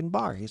motherfucking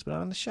Barr. He's been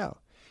on the show.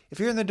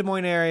 If you're in the Des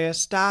Moines area,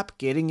 stop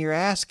getting your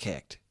ass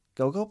kicked.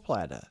 Go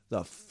Plata.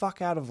 The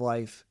fuck out of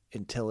life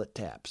until it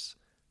taps.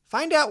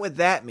 Find out what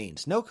that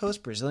means. No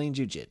Coast Brazilian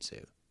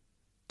Jiu-Jitsu.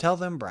 Tell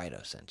them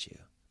Brido sent you.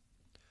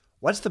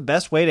 What's the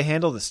best way to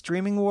handle the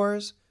streaming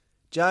wars?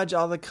 Judge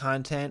all the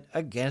content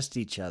against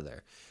each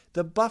other.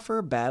 The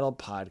Buffer Battle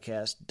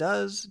podcast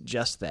does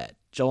just that.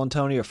 Joel and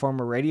Tony are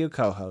former radio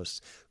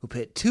co-hosts who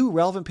pit two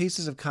relevant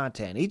pieces of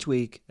content each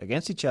week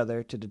against each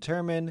other to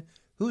determine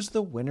who's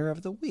the winner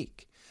of the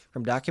week.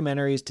 From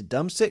documentaries to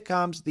dumb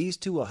sitcoms, these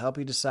two will help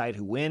you decide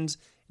who wins,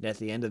 and at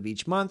the end of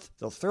each month,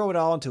 they'll throw it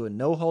all into a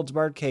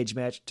no-holds-barred cage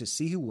match to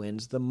see who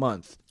wins the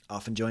month.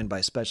 Often joined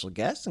by special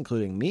guests,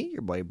 including me,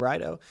 your boy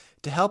Brido,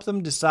 to help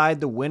them decide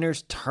the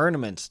winner's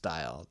tournament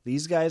style.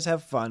 These guys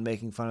have fun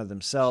making fun of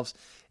themselves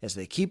as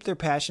they keep their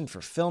passion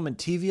for film and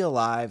TV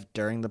alive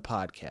during the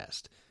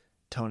podcast.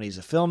 Tony's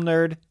a film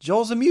nerd,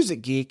 Joel's a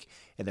music geek,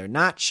 and they're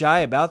not shy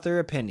about their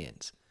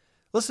opinions.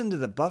 Listen to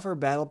the Buffer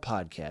Battle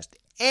podcast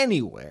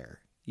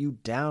anywhere you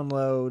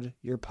download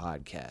your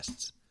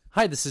podcasts.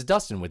 Hi, this is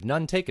Dustin with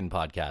None Taken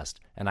Podcast,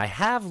 and I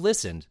have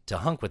listened to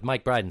Hunk with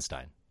Mike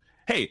Bridenstine.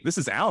 Hey, this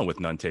is Alan with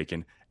None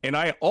Taken, and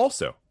I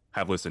also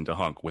have listened to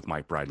Hunk with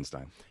Mike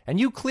Bridenstine. And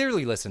you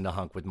clearly listen to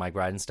Hunk with Mike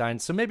Bridenstine,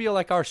 so maybe you'll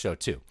like our show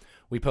too.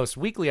 We post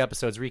weekly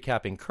episodes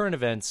recapping current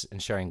events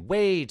and sharing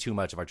way too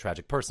much of our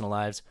tragic personal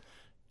lives.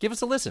 Give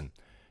us a listen.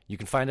 You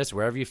can find us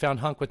wherever you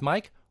found Hunk with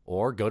Mike,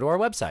 or go to our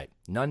website,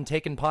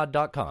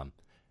 nonetakenpod.com.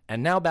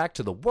 And now back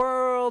to the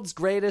world's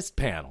greatest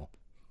panel.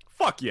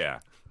 Fuck yeah.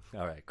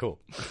 All right, cool.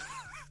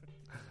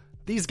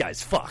 These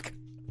guys fuck.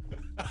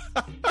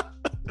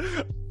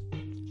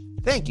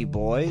 Thank you,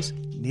 boys.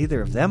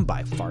 Neither of them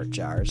buy fart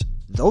jars.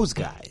 Those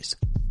guys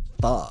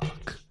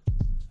fuck.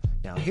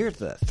 Now here's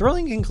the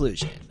thrilling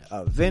conclusion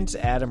of Vince,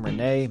 Adam,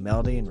 Renee,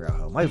 Melody, and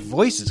Rojo. My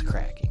voice is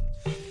cracking.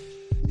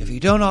 If you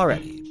don't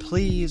already,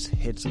 please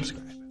hit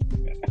subscribe.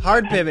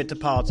 Hard pivot to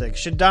politics.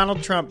 Should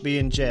Donald Trump be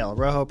in jail?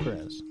 Rojo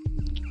Perez.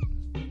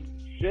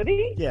 Should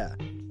he? Yeah.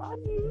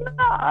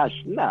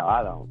 No,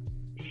 I don't.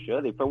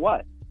 Should he? For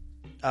what?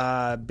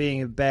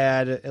 Being a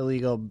bad,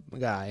 illegal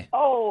guy.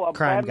 Oh, a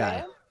crime bad guy.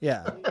 Man?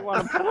 Yeah. You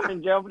want to put him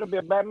in jail to be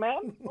a bad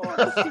man? He's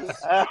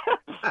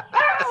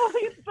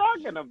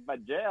talking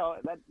about jail.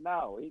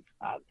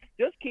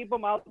 Just keep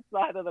him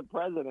outside of the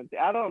presidency.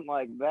 I don't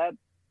like that.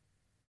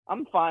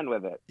 I'm fine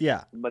with it.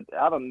 Yeah. But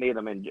I don't need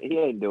him in jail. He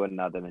ain't doing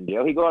nothing in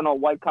jail. He going on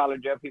white collar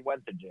jail if he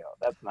went to jail.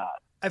 That's not.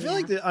 I feel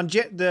like on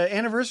the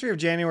anniversary of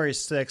January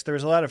 6th, there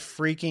was a lot of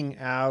freaking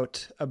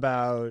out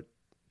about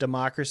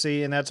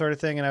democracy and that sort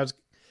of thing. And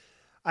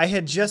I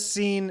had just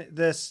seen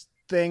this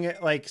thing,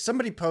 like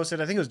somebody posted,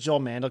 I think it was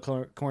Joel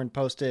Mandelkorn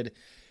posted,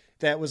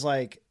 that was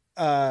like,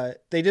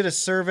 they did a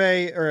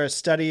survey or a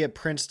study at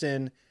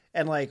Princeton,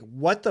 and like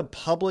what the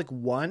public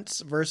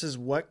wants versus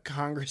what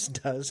Congress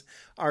does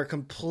are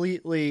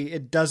completely,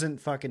 it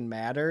doesn't fucking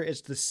matter.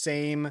 It's the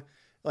same,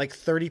 like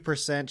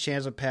 30%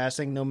 chance of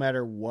passing no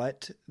matter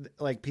what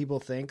like people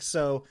think.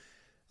 So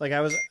like I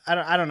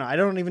don't know. I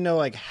don't even know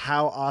like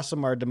how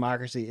awesome our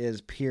democracy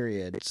is,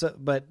 period. So,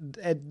 but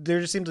there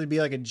just seems to be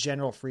like a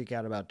general freak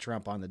out about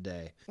Trump on the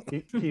day.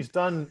 He's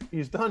done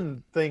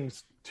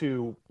things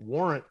to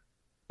warrant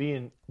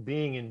being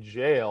in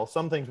jail.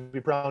 Some things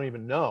we probably don't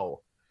even know,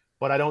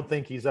 but I don't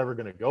think he's ever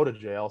going to go to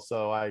jail.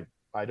 So I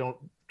don't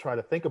try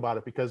to think about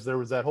it, because there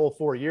was that whole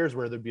 4 years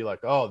where they'd be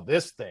like, oh,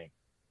 this thing.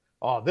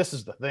 Oh, this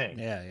is the thing.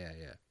 Yeah.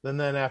 And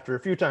then after a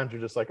few times,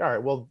 you're just like, all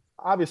right, well,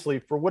 obviously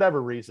for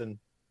whatever reason,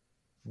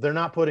 they're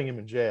not putting him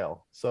in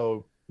jail.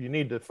 So you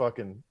need to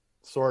fucking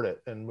sort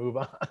it and move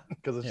on,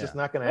 because it's just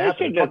not going to happen.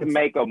 They should just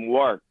make him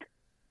work.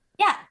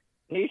 Yeah.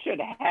 He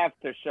should have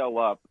to show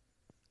up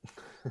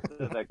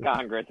to the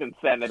Congress and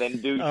Senate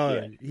and do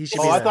shit.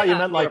 I thought you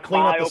meant like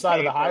clean up the side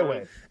of the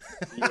highway.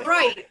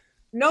 Right.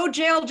 No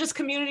jail, just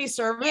community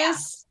service. Yeah.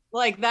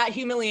 Like that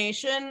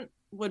humiliation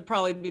would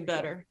probably be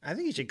better. I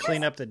think you should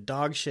clean up the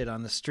dog shit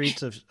on the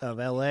streets of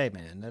LA,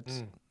 man.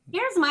 That's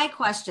Here's my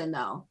question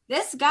though.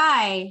 This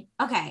guy,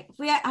 okay,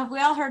 have we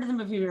all heard of the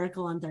movie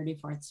Miracle on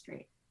 34th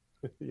Street?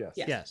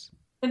 Yes.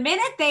 The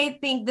minute they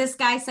think this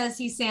guy says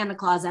he's Santa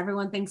Claus,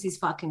 everyone thinks he's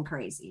fucking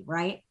crazy,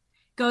 right?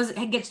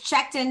 Gets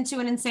checked into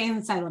an insane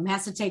asylum,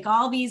 has to take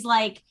all these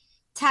like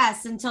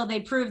tests until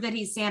they prove that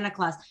he's Santa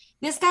Claus.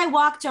 This guy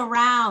walked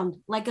around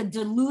like a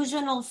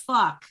delusional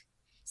fuck,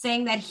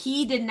 saying that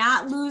he did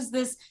not lose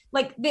this,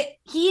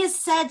 he has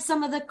said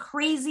some of the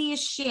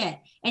craziest shit,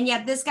 and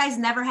yet this guy's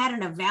never had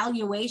an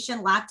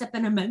evaluation, locked up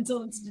in a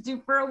mental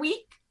institute for a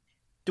week.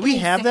 Do we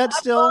have that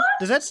still?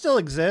 Does that still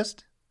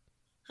exist?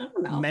 I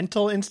don't know.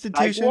 Mental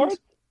institutions?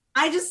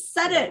 I just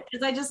said it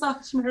because I just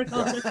watched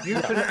Miracle.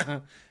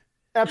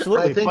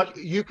 Absolutely. I think But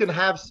you can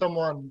have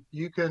someone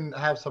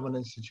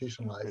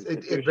institutionalized.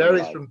 It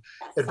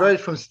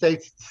varies from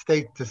state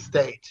to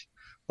state.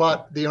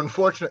 But the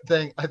unfortunate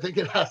thing, I think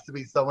it has to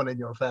be someone in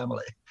your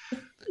family.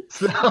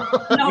 So,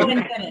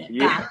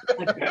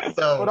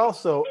 but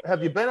also,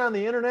 have you been on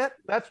the internet?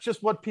 That's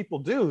just what people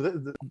do.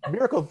 The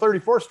Miracle on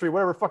 34th Street,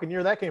 whatever fucking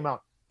year that came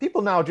out.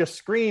 People now just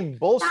scream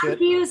bullshit. Tom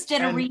Hughes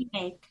did a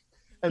remake.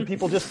 And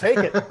people just take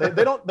it.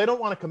 They don't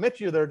want to commit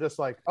to you. They're just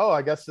like, oh,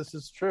 I guess this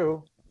is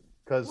true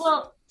because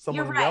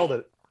someone yelled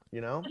it.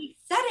 You know, he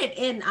said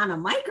it on a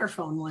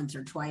microphone once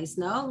or twice.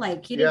 No,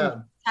 like he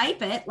didn't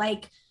type it.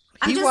 Like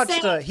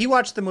he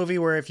watched the movie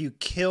where if you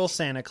kill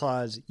Santa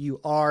Claus,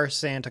 you are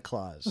Santa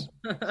Claus.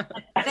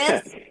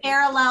 This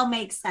parallel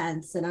makes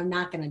sense, and I'm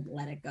not going to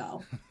let it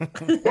go.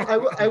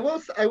 Well,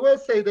 I will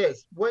say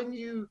this: when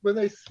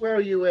they swear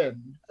you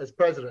in as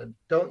president,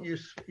 don't you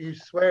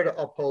swear to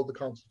uphold the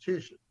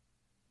Constitution?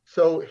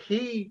 So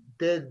he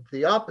did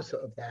the opposite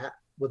of that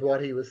with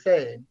what he was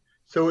saying.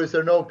 So is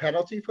there no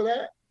penalty for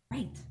that?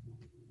 Right.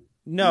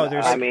 No,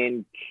 there's. I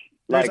mean,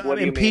 like, what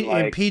do you mean?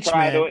 Like,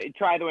 impeachment.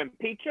 Try to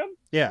impeach him?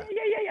 Yeah.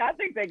 Yeah. I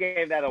think they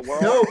gave that a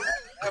whirl.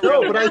 But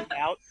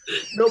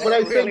I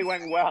really think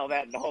went well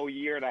that whole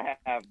year and a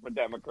half for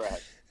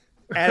Democrats.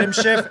 Adam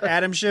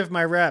Schiff,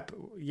 my rep.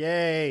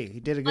 Yay, he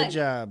did a good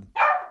job.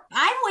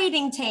 I'm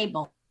waiting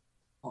tables,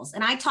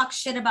 and I talk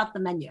shit about the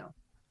menu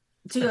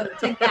to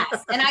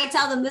guests, and I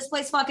tell them this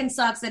place fucking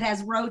sucks. It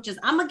has roaches.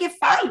 I'm gonna get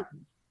fired.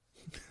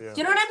 Yeah. Do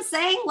you know what I'm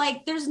saying?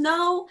 Like, there's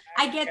no.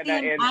 I get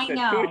I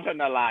know.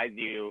 Institutionalize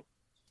you.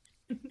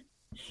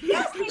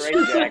 Yes,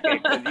 Straight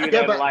jacket, because you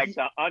didn't like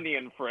the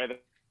onion fritter.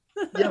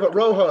 Yeah, but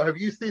Rojo, have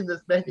you seen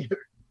this menu?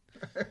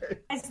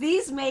 As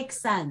these make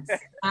sense,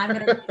 I'm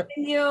going to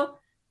continue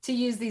to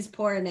use these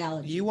poor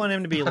analogies. You want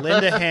him to be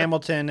Linda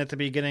Hamilton at the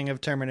beginning of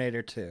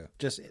Terminator 2,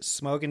 just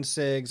smoking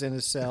cigs in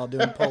his cell,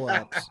 doing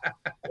pull-ups.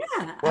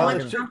 Yeah, well,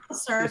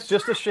 it's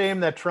just a shame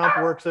that Trump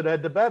works at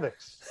Ed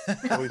DeBevick's. So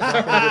he's not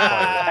gonna get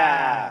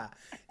fired.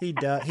 He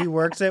does. He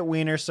works at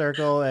Wiener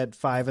Circle at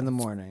 5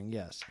 a.m.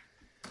 Yes.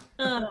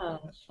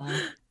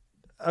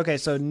 Okay,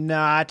 so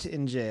not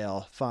in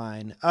jail.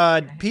 Fine.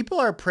 People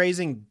are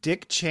praising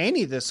Dick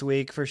Cheney this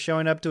week for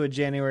showing up to a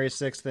January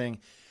 6th thing.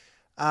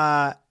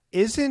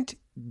 Isn't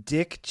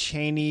Dick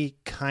Cheney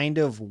kind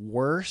of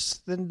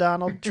worse than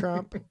Donald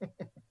Trump?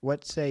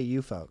 What say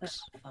you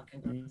folks?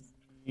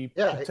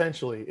 Yeah,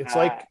 potentially. It's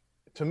like,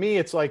 to me,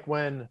 it's like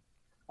when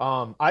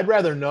I'd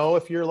rather know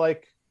if you're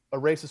like a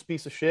racist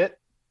piece of shit.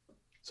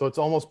 So it's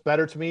almost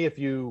better to me if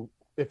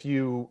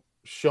you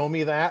show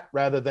me that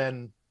rather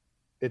than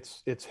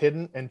it's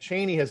hidden. And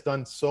Cheney has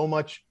done so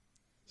much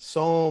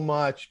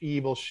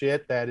evil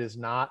shit that is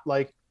not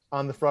like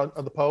on the front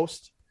of the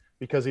post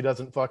because he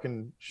doesn't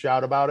fucking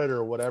shout about it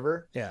or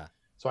whatever. Yeah.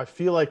 So I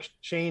feel like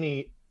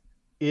Cheney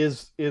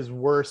is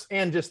worse,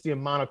 and just the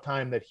amount of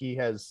time that he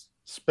has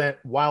spent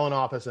while in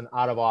office and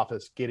out of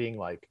office getting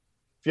like,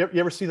 you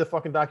ever see the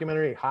fucking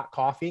documentary Hot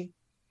Coffee?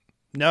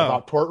 No.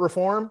 About tort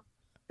reform?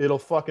 It'll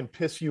fucking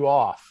piss you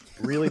off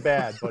really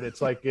bad, but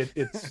it's like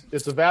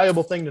it's a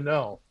valuable thing to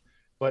know.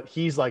 But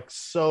he's like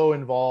so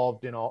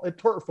involved in all.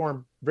 Tort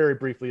reform, very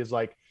briefly, is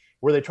like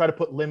where they try to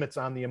put limits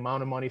on the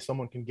amount of money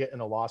someone can get in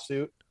a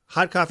lawsuit.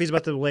 Hot Coffee's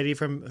about the lady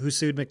who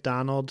sued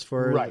McDonald's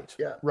for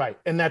right,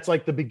 and that's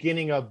like the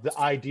beginning of the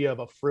idea of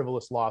a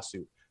frivolous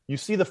lawsuit. You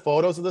see the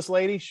photos of this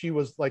lady; she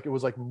was like, it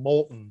was like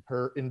molten.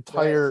 Her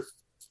entire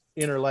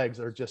inner legs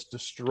are just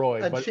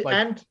destroyed.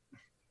 And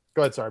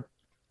go ahead, sorry.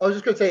 I was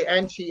just going to say,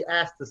 and she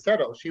asked to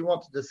settle. She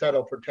wanted to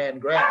settle for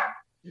 $10,000.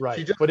 Right.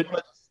 She just wanted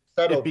to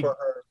settle for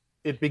her.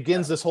 It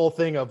begins this whole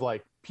thing of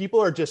like, people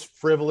are just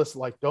frivolous.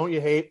 Like, don't you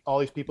hate all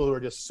these people who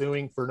are just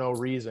suing for no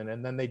reason?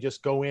 And then they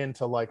just go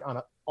into like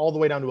all the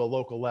way down to a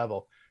local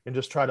level and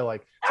just try to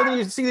like, so then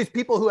you see these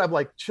people who have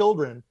like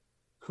children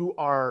who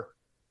are,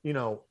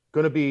 going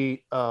to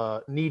be,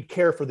 need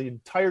care for the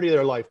entirety of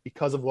their life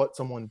because of what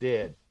someone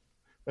did.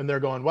 And they're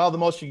going, well, the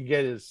most you can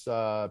get is,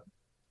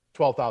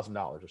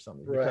 $12,000 or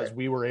something because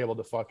we were able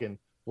to fucking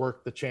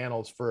work the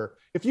channels for.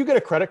 If you get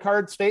a credit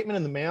card statement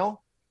in the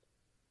mail,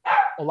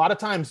 a lot of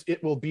times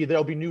there'll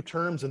be new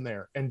terms in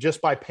there, and just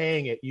by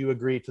paying it, you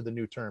agree to the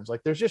new terms.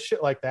 Like there's just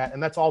shit like that,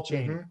 and that's all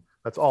Cheney. Mm-hmm.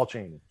 That's all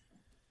Cheney.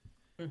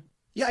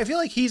 Yeah, I feel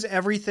like he's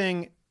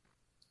everything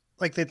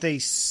like that they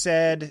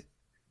said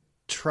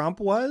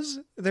Trump was.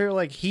 They're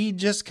like he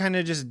just kind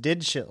of just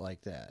did shit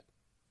like that.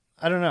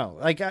 I don't know.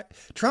 Like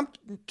Trump,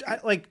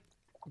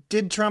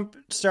 did Trump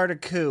start a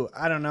coup?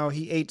 I don't know.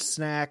 He ate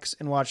snacks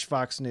and watched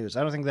Fox News.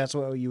 I don't think that's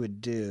what you would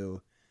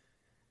do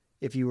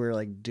if you were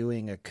like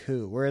doing a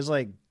coup. Whereas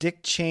like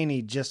Dick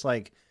Cheney just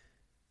like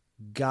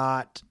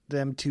got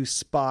them to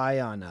spy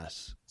on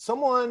us.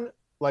 Someone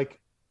like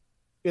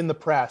in the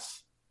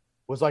press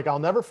was like, I'll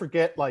never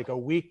forget, like a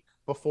week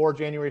before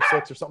January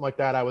 6th or something like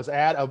that, I was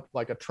at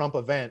a Trump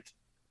event,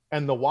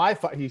 and the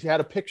Wi-Fi, he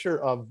had a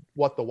picture of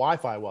what the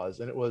Wi-Fi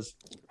was, and it was,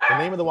 the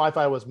name of the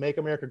Wi-Fi was Make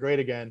America Great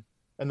Again.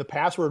 And the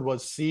password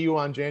was "See you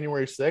on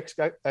January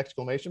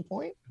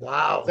 6th!" !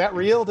 Wow. Is that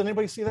real? Did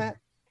anybody see that?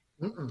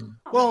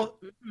 Well,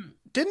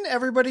 didn't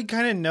everybody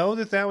kind of know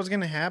that was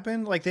going to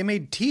happen? Like they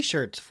made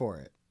T-shirts for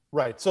it.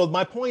 Right. So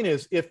my point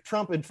is, if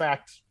Trump, in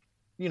fact,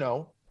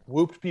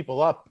 whooped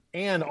people up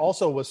and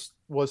also was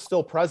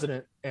still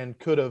president and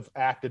could have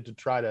acted to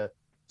try to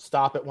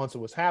stop it once it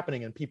was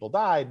happening and people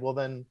died, well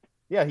then,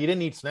 yeah, he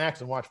didn't eat snacks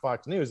and watch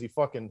Fox News. He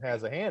fucking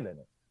has a hand in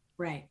it.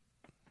 Right.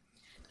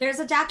 There's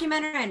a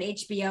documentary on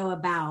HBO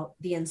about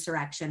the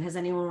insurrection. Has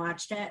anyone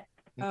watched it?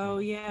 Oh,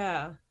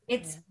 yeah.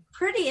 It's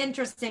pretty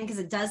interesting because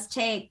it does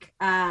take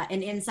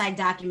an inside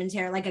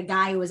documentary, like a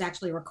guy who was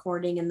actually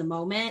recording in the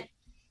moment.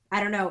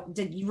 I don't know.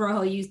 Did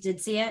Rojo, you did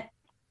see it?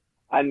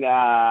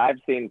 I've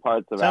seen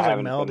parts of it. Sounds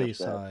like Melody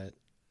saw it.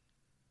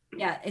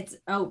 Yeah,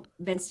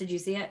 Vince, did you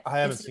see it? I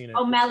haven't seen it.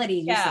 Oh, Melody,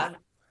 you Yeah. saw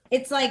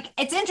it.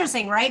 It's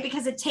interesting, right?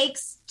 Because it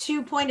takes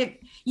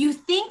you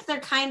think they're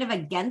kind of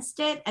against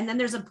it, and then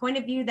there's a point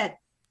of view that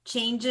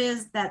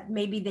changes that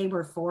maybe they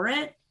were for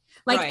it.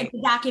 Like Right. it's a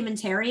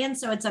documentarian,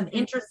 so it's an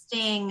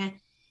interesting,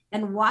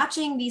 and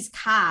watching these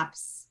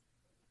cops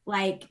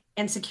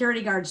and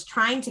security guards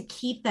trying to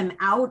keep them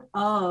out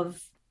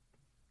of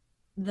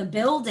the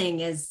building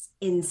is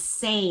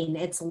insane.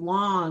 It's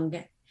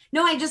long.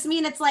 No, I just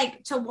mean it's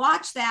like to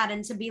watch that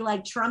and to be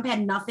like Trump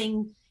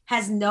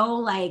has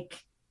no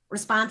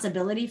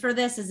responsibility for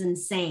this is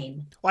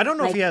insane. Well, I don't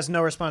know if he has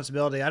no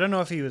responsibility. I don't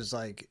know if he was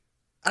I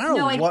don't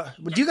know what.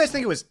 Do you guys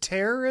think it was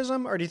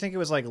terrorism or do you think it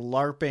was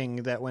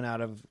LARPing that went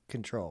out of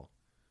control?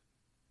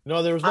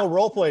 No, there was no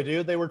role play,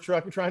 dude. They were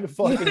trying to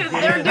fucking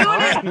get in and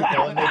harm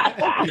people, and they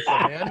killed people,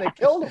 man. They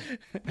killed them.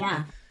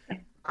 Yeah.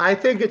 I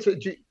think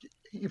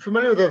you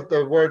familiar with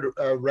the word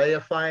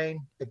reifying?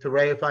 To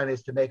reifying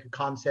is to make a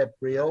concept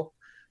real.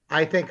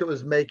 I think it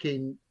was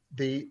making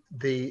the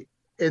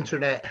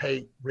internet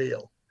hate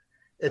real.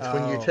 It's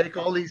when you take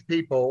all these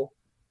people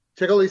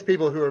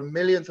who are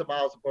millions of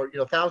miles apart,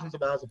 thousands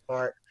of miles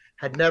apart,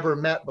 had never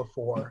met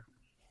before,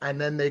 and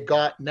then they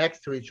got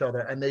next to each other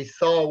and they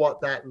saw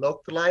what that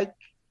looked like.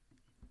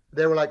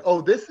 They were like,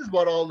 oh, this is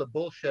what all the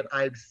bullshit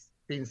I've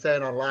been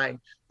saying online.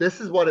 This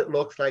is what it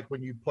looks like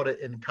when you put it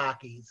in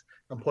khakis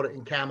and put it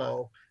in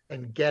camo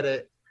and get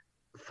it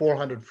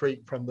 400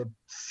 feet from the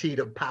seat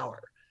of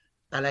power.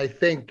 And I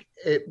think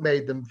it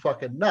made them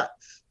fucking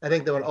nuts. I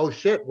think they went, oh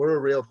shit, we're a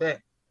real thing.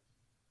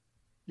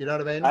 You know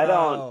what I mean? I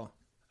don't.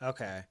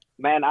 Okay.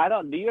 Man,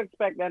 do you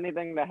expect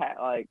anything to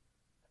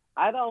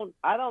I don't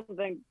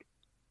think,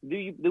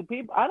 do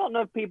people, I don't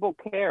know if people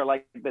care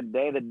the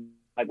day that,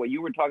 what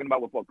you were talking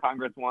about with what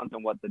Congress wants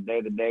and what the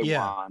day-to-day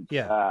wants.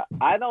 Yeah.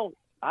 I don't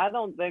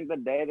think the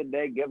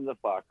day-to-day gives a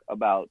fuck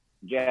about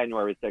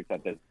January 6th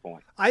at this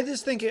point. I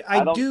just think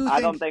I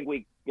don't think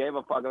we gave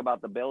a fuck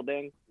about the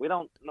building. We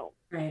don't know.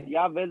 Right.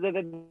 Y'all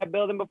visited that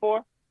building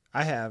before?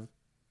 I have.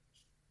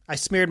 I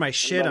smeared my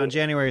shit on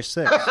January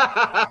 6th.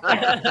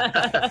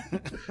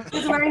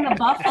 He's wearing the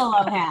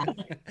buffalo hat.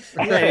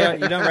 Yeah,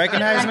 you don't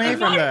recognize me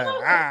from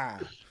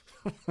the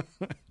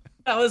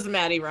That was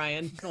Maddie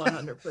Ryan,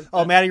 100%.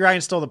 Oh, Maddie Ryan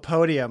stole the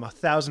podium,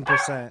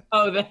 1,000%.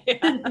 Oh,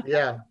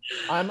 yeah.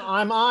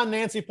 I'm on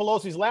Nancy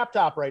Pelosi's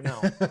laptop right now.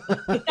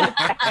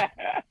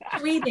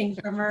 Tweeting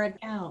from her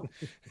account.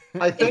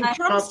 I think if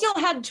Trump still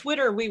had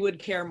Twitter, we would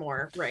care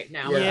more right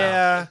now.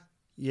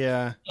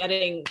 Yeah.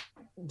 Getting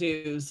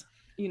dues,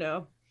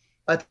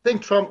 I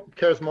think Trump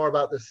cares more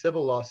about the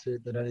civil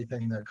lawsuit than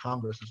anything that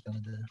Congress is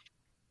going to do.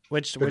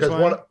 Which because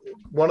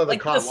one of the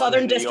cops, the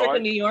Southern District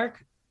of New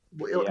York.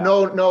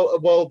 No.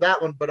 Well,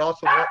 that one, but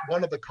also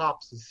one of the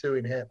cops is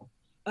suing him.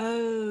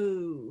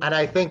 Oh. And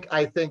I think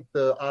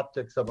the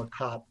optics of a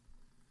cop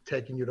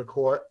taking you to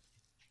court,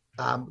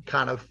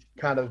 kind of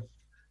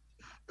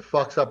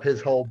fucks up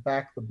his whole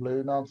back the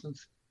blue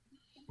nonsense.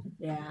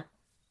 Yeah.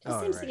 He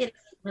seems to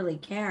really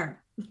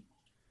care.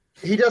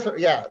 He doesn't.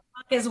 Yeah. Fuck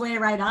his way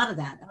right out of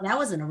that. Oh, that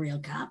wasn't a real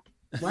cop.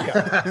 What?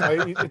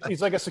 Yeah.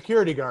 He's like a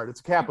security guard.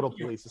 It's Capitol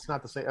Police. It's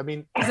not the same. I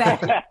mean,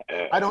 exactly.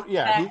 I don't.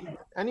 Yeah.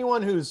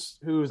 Anyone who's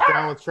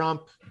down with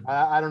Trump,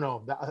 I don't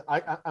know.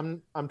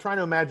 I'm trying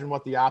to imagine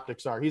what the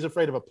optics are. He's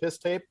afraid of a piss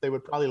tape. They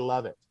would probably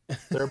love it.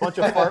 They're a bunch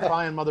of fart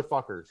buying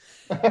motherfuckers.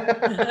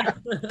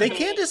 They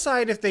can't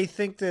decide if they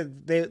think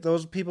that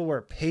those people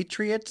were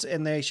patriots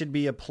and they should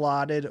be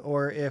applauded,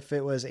 or if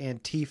it was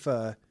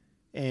Antifa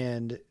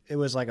and it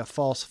was like a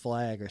false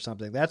flag or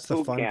something. That's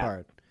the fun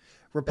part.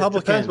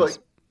 Republicans.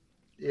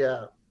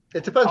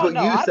 It depends what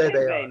you say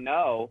they are.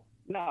 know.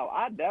 No,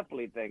 I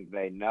definitely think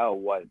they know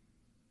what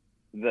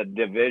the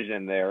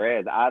division there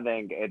is. I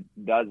think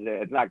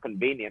it's not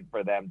convenient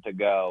for them to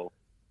go,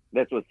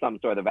 this was some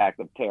sort of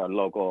act of terror,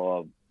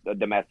 local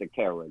domestic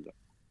terrorism.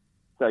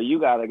 So you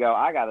got to go,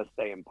 I got to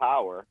stay in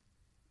power.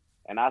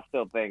 And I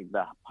still think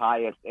the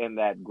highest in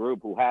that group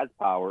who has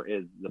power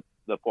is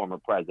the former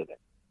president.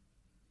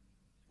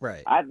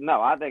 Right. I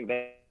think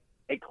they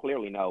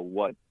clearly know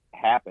what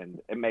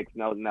happened. It makes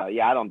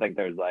I don't think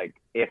there's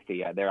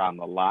iffy. They're on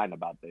the line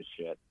about this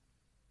shit.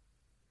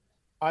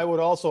 I would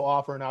also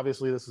offer, and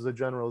obviously this is a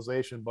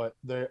generalization, but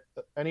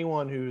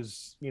anyone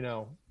who's,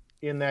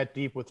 in that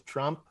deep with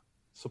Trump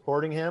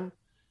supporting him,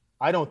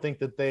 I don't think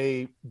that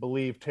they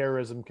believe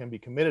terrorism can be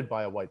committed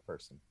by a white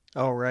person.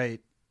 Oh, right.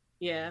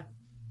 Yeah.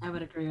 I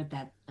would agree with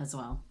that as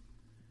well.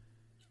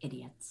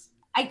 Idiots.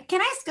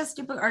 Can I ask a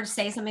stupid or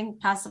say something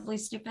possibly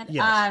stupid?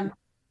 Yes.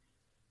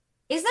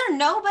 Is there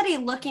nobody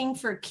looking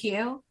for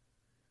Q?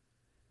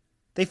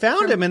 They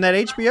found him in that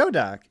HBO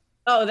doc.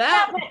 Oh,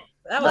 that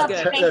was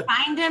good. Did they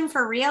find him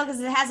for real? Because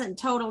it hasn't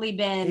totally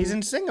been. He's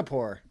in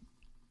Singapore.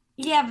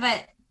 Yeah,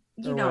 but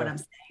you Or know what what? I'm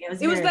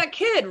saying. It was that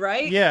kid,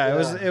 right? Yeah, it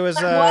was.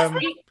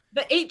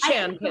 The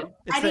 8chan kid.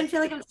 I didn't feel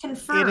like it was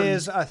confirmed. It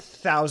is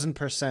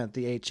 1,000%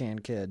 the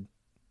 8chan kid.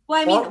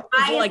 Well, I mean,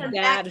 why like isn't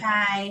dad. that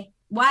guy?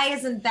 Why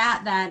isn't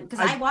that then? Because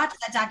I watched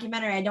that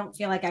documentary. I don't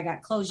feel like I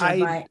got closure.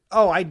 But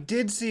I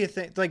did see a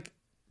thing. Like,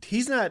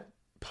 he's not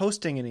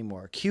posting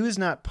anymore. Q is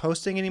not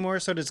posting anymore,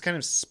 so it's kind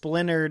of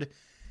splintered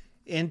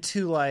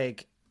into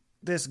like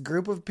this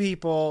group of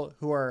people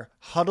who are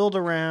huddled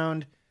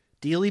around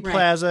Dealey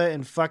Plaza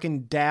in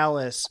fucking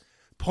Dallas,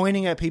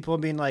 pointing at people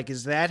and being like,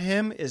 "Is that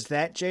him? Is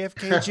that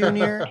JFK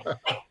Jr.?"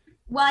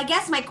 Well, I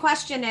guess my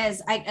question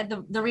is,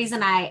 the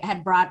reason I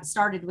had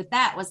started with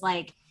that was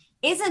like,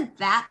 isn't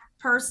that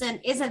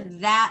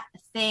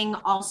thing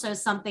also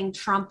something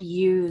Trump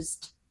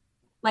used?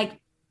 Like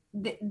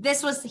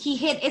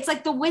it's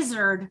like the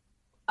wizard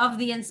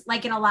of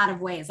like in a lot of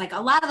ways, like a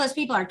lot of those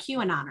people are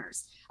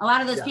QAnoners. A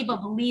lot of those people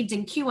believed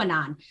in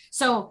QAnon.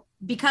 So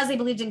because they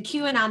believed in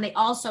QAnon, they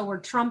also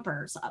were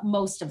Trumpers,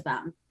 most of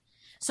them.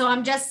 So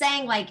I'm just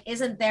saying, like,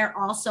 isn't there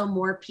also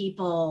more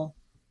people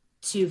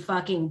to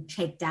fucking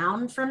take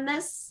down from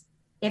this?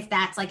 If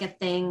that's like a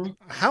thing.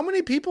 How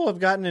many people have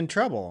gotten in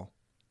trouble?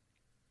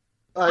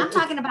 I'm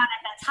talking about at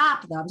the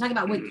top, though. I'm talking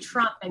about with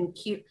Trump and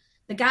Q.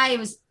 The guy who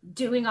was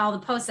doing all the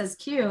posts as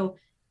Q.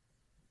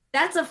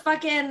 That's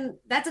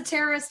a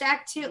terrorist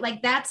act too.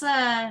 Like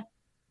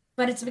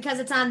but it's because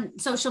it's on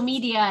social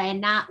media and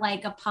not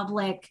like a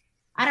public,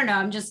 I don't know.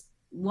 I'm just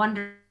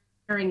wondering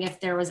if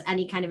there was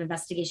any kind of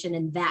investigation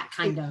in that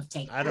kind of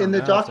take. In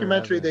the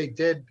documentary they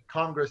did,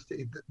 Congress,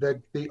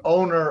 the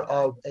owner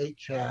of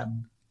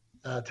 8chan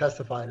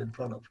testified in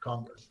front of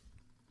Congress.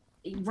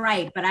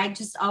 Right, but I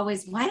just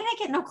always, why did I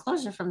get no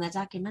closure from that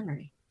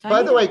documentary?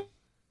 By the way,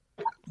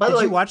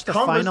 did you watch the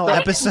final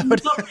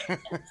episode?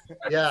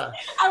 Yeah.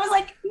 I was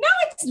like, no,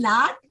 it's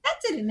not. That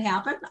didn't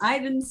happen. I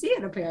didn't see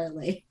it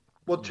apparently.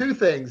 Well, two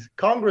things.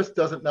 Congress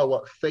doesn't know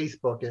what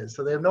Facebook is,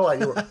 so they have no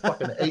idea what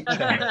fucking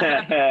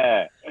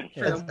 8chan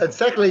is. And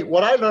secondly,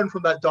 what I learned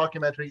from that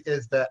documentary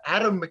is that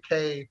Adam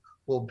McKay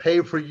will pay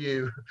for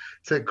you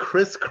to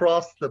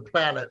crisscross the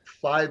planet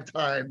 5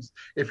 times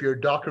if your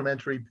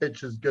documentary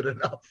pitch is good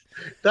enough.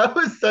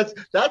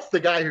 That's the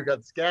guy who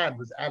got scammed,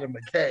 was Adam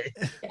McKay,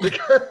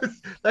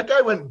 because that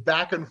guy went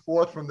back and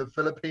forth from the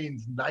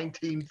Philippines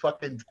 19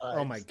 fucking times.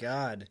 Oh my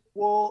God.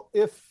 Well,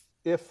 if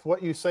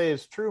what you say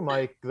is true,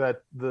 Mike,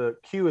 that the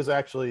Q is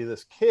actually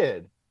this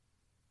kid,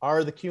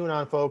 are the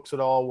QAnon folks at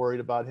all worried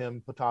about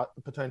him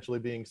potentially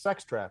being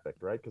sex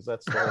trafficked, right? Because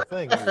that's the whole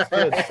thing.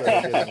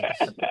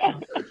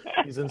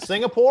 He's in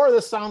Singapore.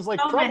 This sounds like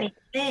so trouble. many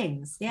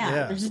things.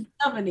 Yeah, there's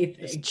so many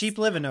things. It's cheap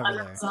living over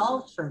there.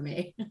 Unresolved for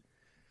me.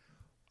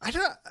 I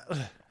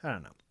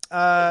don't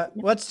know.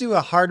 Let's do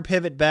a hard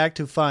pivot back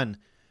to fun.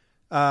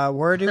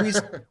 Where do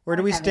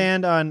we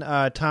stand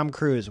on Tom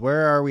Cruise?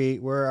 Where are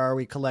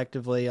we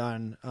collectively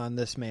on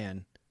this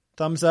man?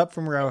 Thumbs up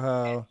from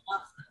Rojo.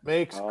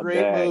 Makes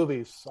great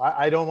movies.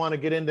 I don't want to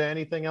get into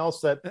anything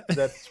else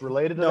that's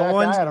related to that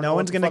guy. No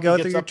one's going to go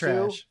through your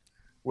trash.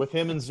 With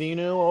him and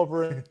Xenu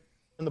over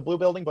in the Blue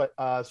Building. But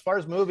as far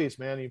as movies,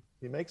 man,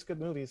 he makes good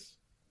movies.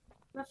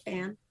 I'm a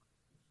fan.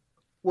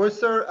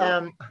 Was there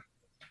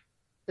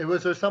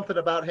something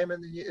about him?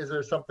 Is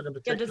there something in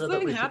particular? Yeah, does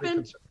something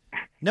happen?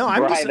 No,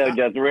 I'm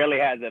just really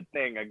has a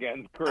thing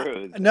against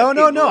Cruise. No.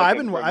 I've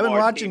been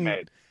watching.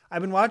 Teammates.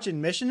 I've been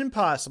watching Mission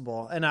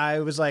Impossible, and I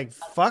was like,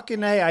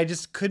 fucking A, I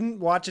just couldn't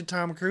watch a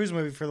Tom Cruise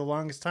movie for the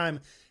longest time,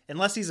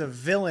 unless he's a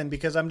villain,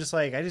 because I'm just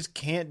like, I just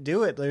can't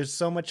do it. There's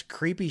so much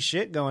creepy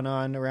shit going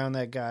on around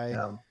that guy.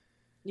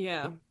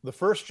 Yeah. The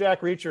first Jack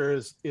Reacher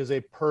is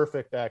a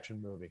perfect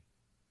action movie.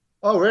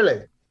 Oh,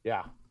 really?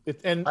 Yeah.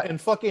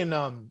 And fucking,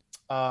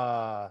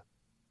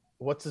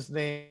 what's his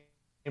name?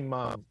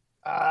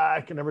 I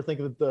can never think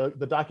of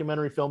the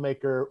documentary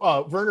filmmaker.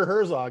 Oh, Werner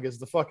Herzog is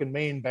the fucking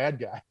main bad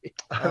guy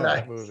in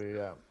that movie.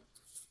 Yeah,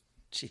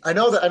 Jesus. I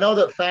know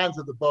that fans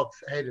of the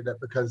books hated it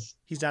because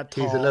he's not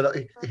tall.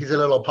 He's a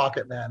little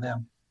pocket man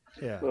now.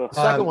 Yeah. Well,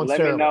 second one's let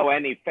terrible. me know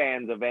any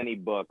fans of any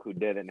book who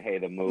didn't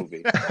hate a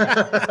movie,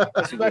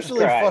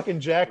 especially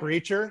fucking Jack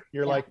Reacher.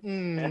 You're like,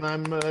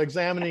 I'm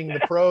examining the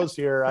pros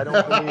here. I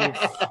don't believe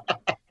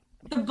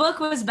the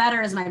book was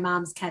better as my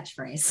mom's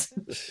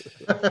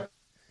catchphrase.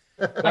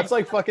 That's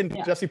like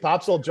fucking Jesse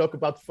Pop's old joke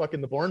about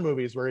the Bourne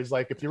movies, where he's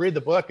like, if you read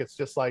the book, it's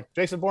just like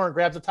Jason Bourne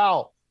grabs a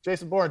towel,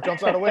 Jason Bourne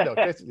jumps out a window.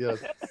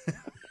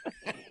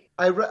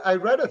 I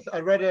read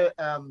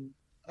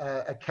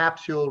a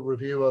capsule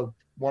review of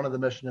one of the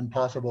Mission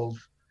Impossibles,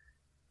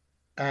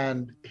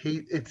 and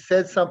it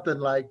said something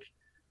like,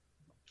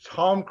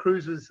 I'm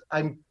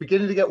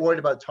beginning to get worried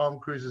about Tom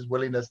Cruise's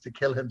willingness to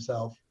kill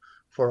himself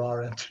for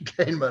our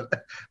entertainment.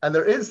 And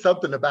there is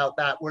something about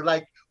that where,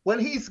 like, when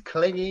he's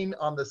clinging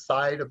on the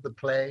side of the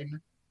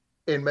plane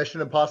in Mission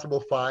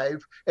Impossible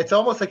 5, it's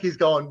almost like he's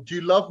going, "Do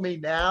you love me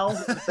now?"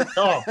 It's like,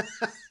 Tom,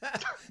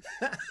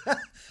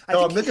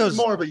 Tom, this is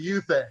more of a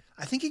you thing.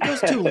 I think he goes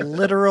to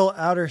literal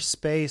outer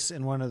space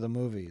in one of the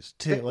movies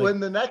too. When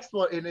the next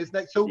one in his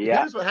next, so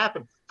here's what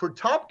happened for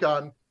Top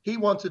Gun. He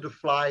wanted to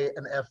fly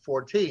an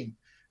F-14,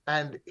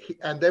 and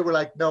they were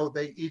like, "No,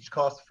 they each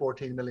cost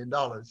 $14 million."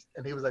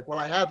 And he was like, "Well,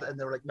 I have," and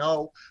they were like,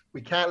 "No,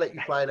 we can't let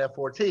you fly an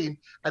F-14."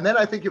 And then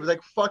I think he was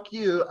like, "Fuck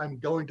you, I'm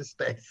going to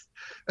space."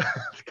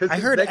 I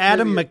heard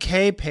Adam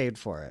McKay paid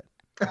for it.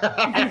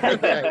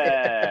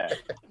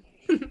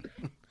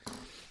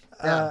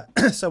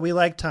 So we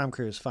like Tom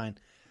Cruise. Fine.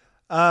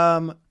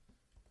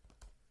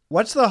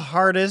 What's the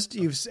hardest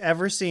you've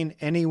ever seen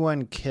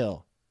anyone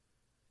kill?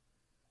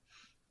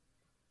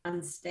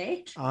 On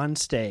stage? On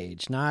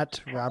stage,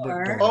 not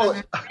Robert Durst.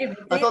 Oh,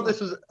 I thought this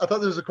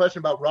was a question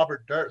about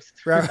Robert Durst.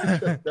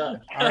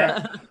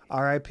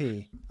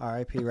 R.I.P.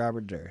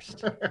 Robert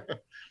Durst.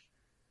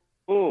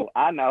 Ooh,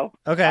 I know.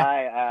 Okay.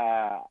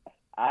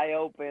 I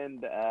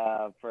opened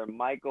for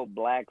Michael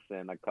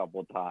Blackson a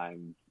couple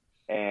times,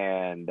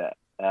 and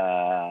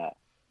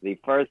the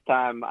first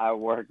time I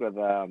worked with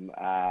him,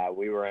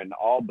 we were in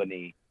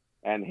Albany,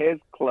 and his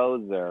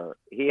closer,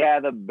 he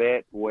had a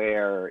bit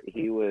where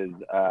he was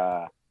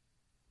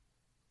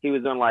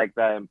doing like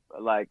the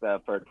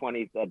for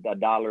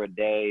 $20 a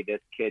day, this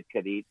kid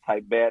could eat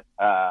type bit,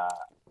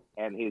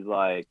 and he's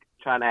like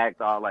trying to act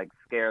all like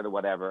scared or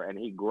whatever, and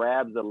he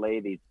grabs a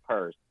lady's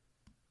purse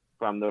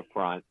from the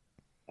front,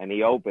 and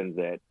he opens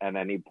it, and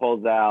then he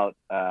pulls out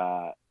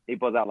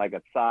like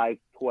a size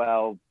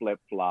 12 flip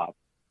flop,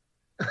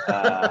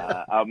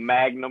 a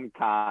Magnum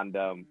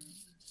condom,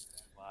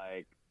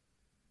 like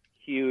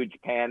huge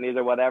panties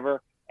or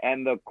whatever.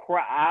 And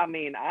I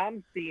mean,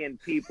 I'm seeing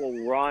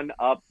people run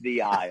up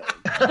the aisle.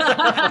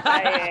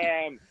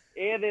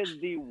 It is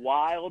the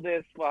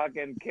wildest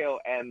fucking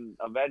kill. And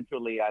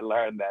eventually I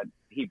learned that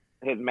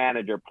his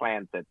manager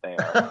plants it there.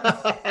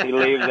 He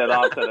leaves it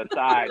off to the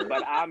side.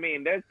 But I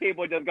mean, there's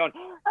people just going,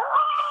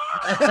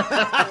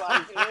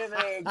 like,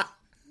 it is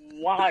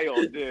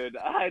wild, dude.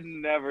 I'd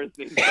never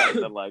seen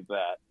something like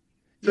that.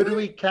 So do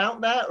we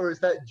count that, or is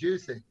that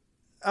juicy?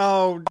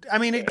 Oh, I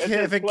mean,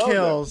 if it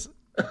kills.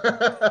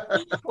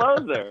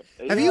 Closer.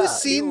 Have you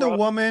seen the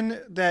woman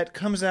that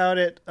comes out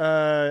at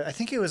I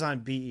think it was on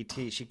BET?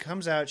 She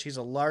comes out, she's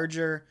a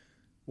larger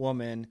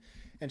woman,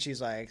 and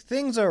she's like,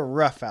 "Things are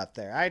rough out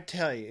there, I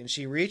tell you." And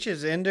she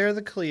reaches into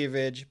the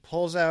cleavage,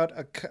 pulls out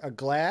a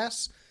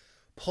glass,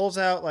 pulls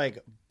out like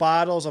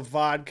bottles of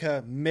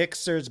vodka,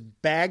 mixers,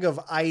 bag of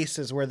ice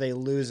is where they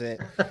lose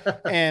it,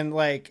 and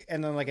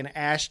then like an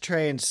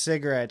ashtray and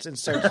cigarettes, and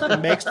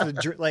makes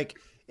the like,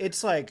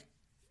 it's like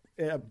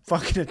a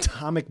fucking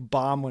atomic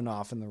bomb went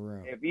off in the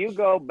room. If you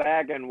go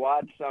back and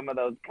watch some of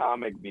those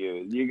comic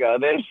views, you go,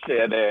 "This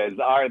shit is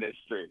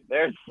artistry."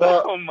 There's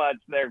so much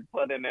they're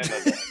putting into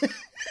this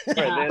for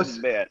this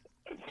bit.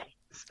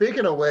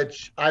 Speaking of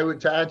which, I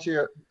would say,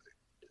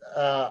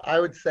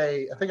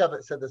 I think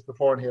I've said this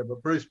before in here,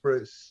 but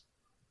Bruce.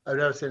 I've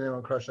never seen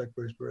anyone crush like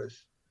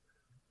Bruce.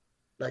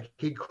 Like,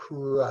 he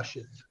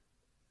crushes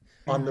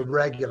on the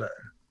regular.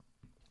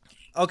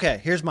 Okay,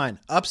 here's mine.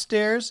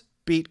 Upstairs,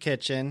 Beat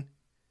Kitchen.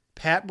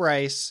 Pat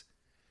Bryce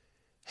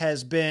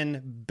has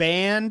been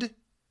banned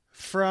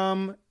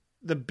from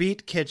the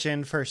Beat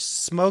Kitchen for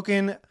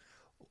smoking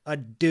a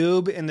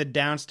doob in the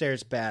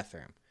downstairs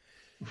bathroom.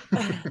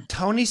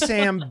 Tony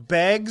Sam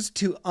begs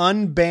to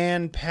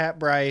unban Pat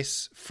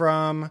Bryce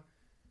from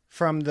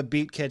the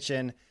Beat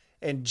Kitchen,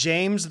 and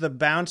James the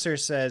bouncer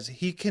says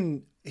he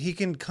can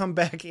come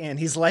back in.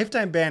 He's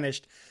lifetime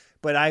banished,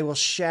 but I will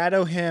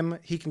shadow him.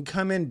 He can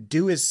come in,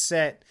 do his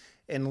set,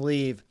 and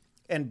leave.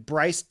 And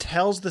Bryce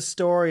tells the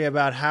story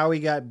about how he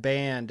got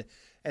banned,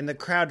 and the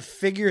crowd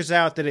figures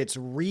out that it's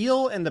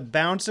real, and the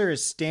bouncer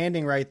is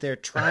standing right there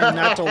trying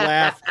not to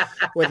laugh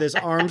with his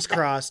arms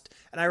crossed.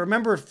 And I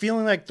remember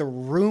feeling like the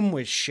room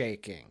was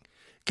shaking.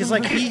 Because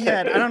like he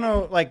had, I don't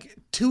know, like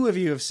 2 of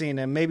you have seen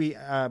him, maybe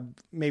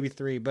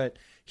 3, but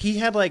he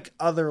had like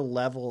other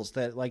levels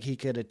that like he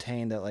could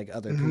attain that like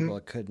other people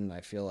couldn't,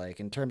 I feel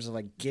like, in terms of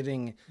like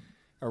getting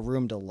a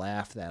room to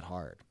laugh that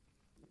hard.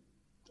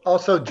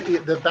 Also,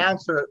 the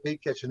bouncer at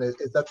Beat Kitchen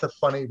that's a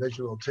funny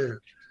visual too,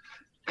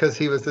 because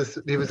he was this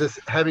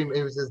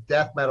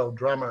death metal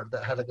drummer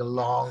that had like a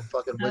long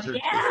fucking wizard.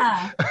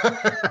 Yeah.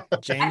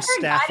 James I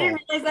Staffel.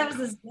 didn't realize that was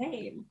his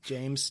name.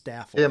 James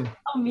Staffel. Him.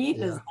 Oh, me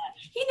does that.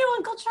 He knew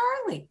Uncle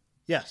Charlie.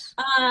 Yes.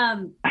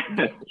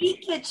 The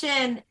Beat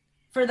Kitchen,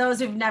 for those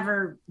who've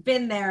never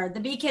been there, the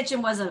Beat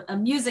Kitchen was a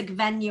music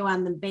venue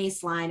on the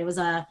baseline. It was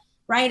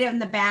right in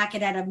the back.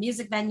 It had a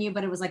music venue,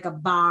 but it was like a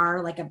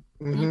bar, like a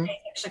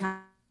Chicago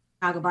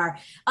bar.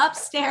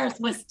 Upstairs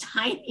was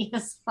tiny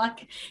as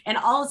fuck, and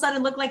all of a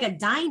sudden looked like a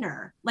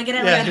diner. Like it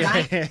had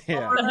like a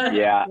diner.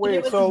 Yeah. Wait,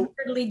 it was so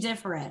totally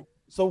different.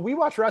 So We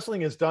Watch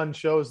Wrestling has done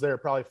shows there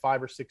probably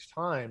 5 or 6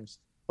 times,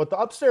 but the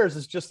upstairs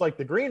is just like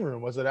the green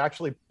room. Was it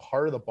actually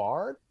part of the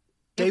bar?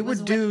 They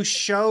would do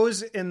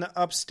shows in the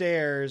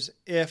upstairs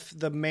if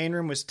the main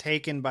room was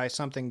taken by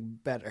something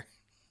better.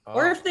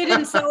 Or if they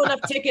didn't sell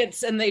enough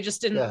tickets and they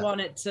just didn't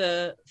want it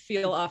to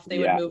feel off, they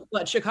would move.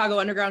 What, Chicago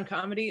Underground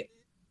Comedy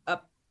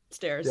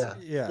upstairs?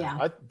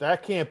 Yeah.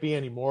 That can't be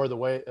any more the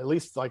way. At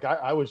least, like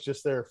I was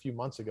just there a few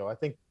months ago. I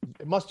think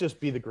it must just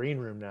be the green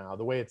room now.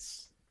 The way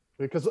it's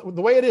because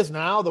the way it is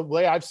now, the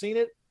way I've seen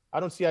it, I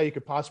don't see how you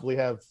could possibly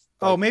have.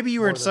 Like, maybe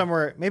you were in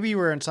somewhere. Maybe you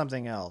were in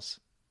something else.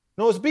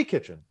 No, it's Bee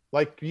Kitchen.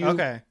 Like you.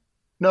 Okay.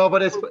 No,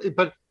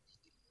 but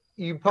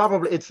you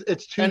probably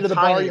it's too end of the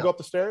tiny bar. You go up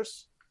the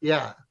stairs.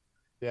 Yeah.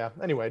 Yeah.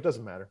 Anyway, it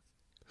doesn't matter.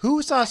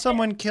 Who saw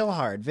someone kill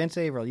hard? Vince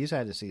Averill. You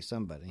had to see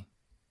somebody.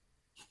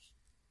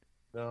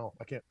 No,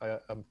 I can't.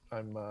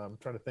 I'm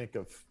trying to think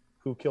of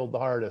who killed the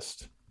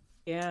hardest.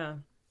 Yeah.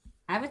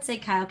 I would say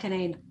Kyle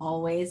Kinane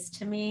always,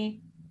 to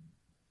me,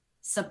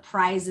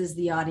 surprises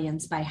the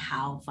audience by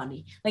how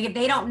funny. Like, if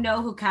they don't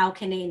know who Kyle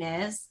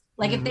Kinane is,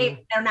 like if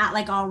they're not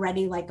like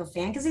already like a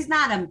fan, because he's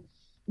not a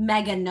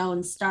mega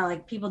known star.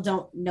 Like, people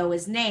don't know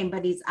his name,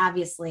 but he's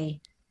obviously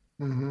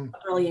a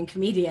brilliant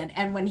comedian.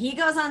 And when he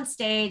goes on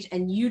stage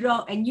and you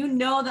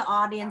know the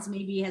audience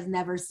maybe has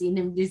never seen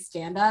him do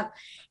stand-up,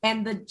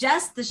 and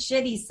the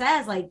shit he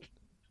says, like,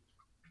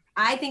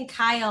 I think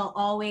Kyle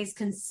always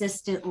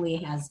consistently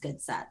has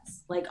good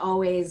sets, like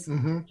always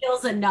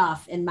feels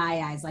enough in my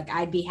eyes. Like,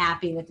 I'd be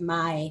happy with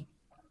my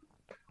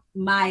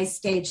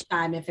stage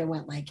time if it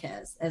went like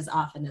his as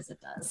often as it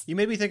does. You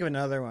made me think of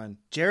another one.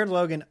 Jared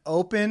Logan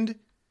opened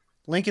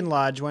Lincoln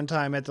Lodge one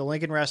time at the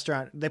Lincoln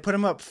Restaurant. They put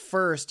him up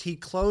first. He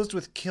closed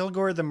with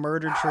Kilgore the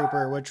Murder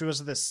Trooper, which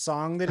was this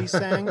song that he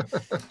sang.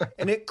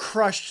 And it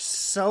crushed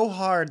so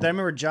hard that I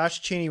remember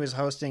Josh Cheney was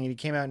hosting and he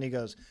came out and he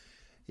goes,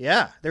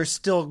 yeah, they're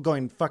still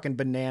going fucking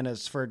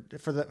bananas for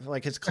the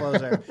like his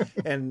closer.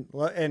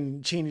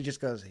 and Cheney just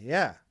goes,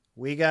 yeah,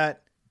 we got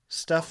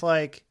stuff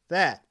like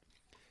that.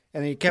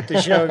 And he kept the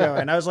show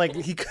going. I was like,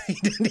 he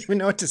didn't even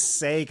know what to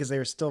say because they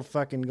were still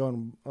fucking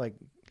going like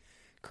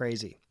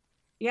crazy.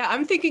 Yeah,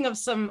 I'm thinking of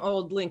some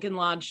old Lincoln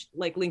Lodge,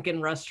 like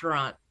Lincoln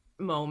Restaurant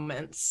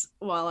moments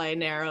while I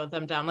narrow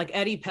them down. Like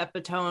Eddie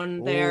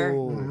Pepitone there.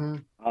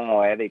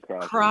 Oh, Eddie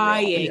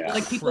crying. Yeah.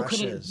 Like people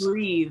couldn't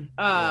breathe.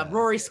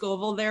 Rory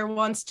Scovel there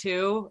once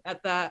too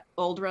at that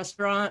old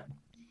restaurant.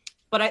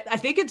 But I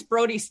think it's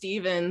Brody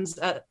Stevens.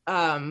 It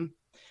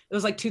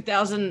was like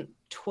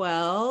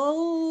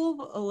 2012,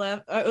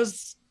 11. It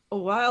was a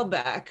while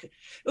back. It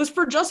was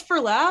for Just for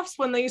Laughs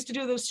when they used to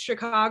do this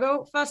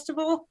Chicago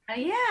festival.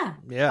 Yeah.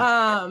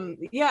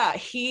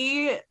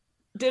 He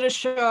did a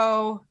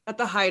show at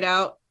the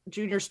Hideout.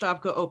 Junior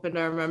Stopka opened,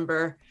 I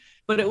remember,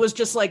 but it was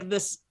just like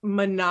this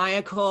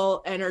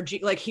maniacal energy.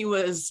 Like, he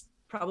was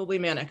probably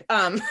manic,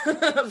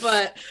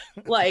 but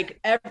like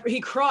he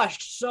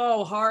crushed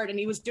so hard, and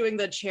he was doing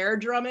the chair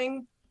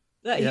drumming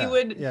that he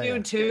would do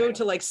too,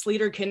 to like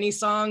Sleater Kinney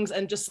songs,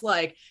 and just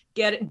like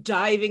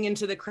diving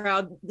into the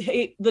crowd.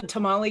 The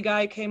tamale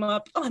guy came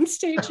up on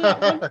stage.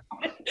 It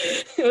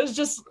was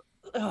just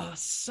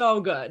so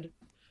good.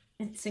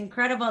 It's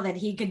incredible that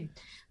he could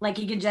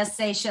just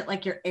say shit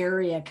like your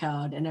area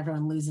code and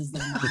everyone loses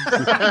their mind.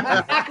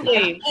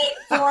 Exactly.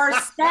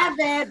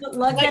 847,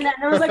 looking at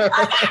it, was like,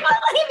 I can't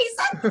believe he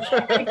said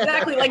that.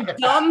 Exactly, like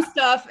dumb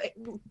stuff,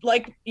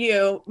 like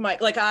you, Mike.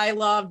 Like, I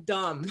love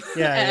dumb.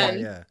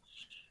 Yeah.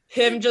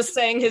 Him just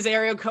saying his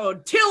area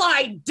code till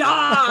I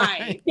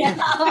die.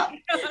 But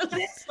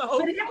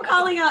him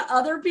calling out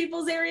other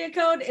people's area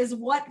code is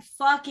what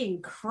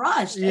fucking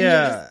crushed.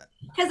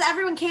 Because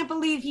everyone can't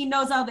believe he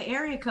knows all the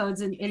area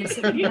codes in a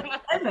city.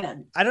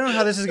 I don't know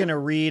how this is going to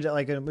read,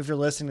 like, if you're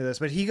listening to this,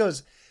 but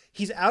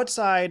he's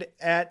outside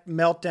at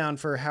Meltdown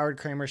for Howard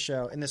Kramer's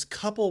show, and this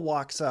couple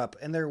walks up,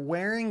 and they're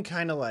wearing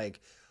kind of like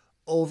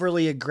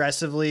overly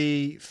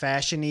aggressively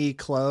fashion-y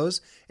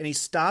clothes, and he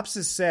stops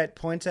his set,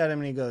 points at him,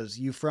 and he goes,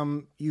 you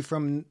from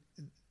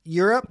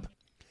Europe?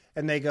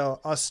 And they go,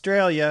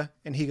 Australia.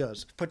 And he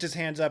goes, puts his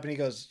hands up, and he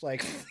goes,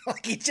 like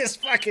he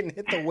just fucking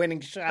hit the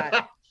winning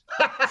shot.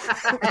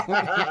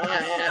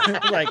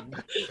 Like,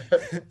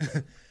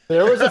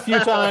 there was a few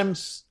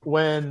times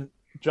when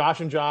Josh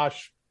and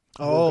Josh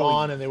were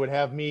gone, and they would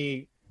have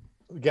me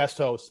guest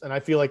host, and I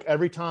feel like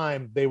every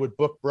time they would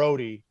book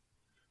Brody,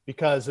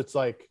 because it's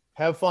like,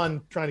 have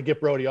fun trying to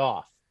get Brody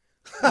off.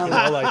 You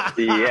know, like,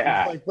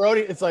 like Brody,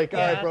 it's like, all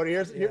right, Brody,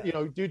 here's you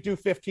know, do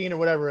 15 or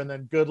whatever, and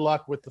then good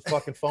luck with the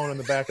fucking phone in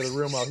the back of the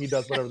room while he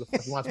does whatever the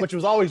fuck he wants, which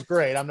was always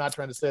great. I'm not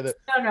trying to say that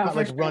not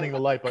like running the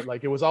light, but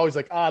like, it was always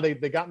like,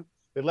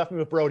 they left me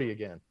with Brody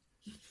again.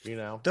 You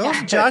know,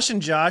 those Josh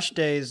and Josh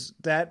days,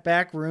 that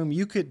back room,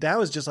 that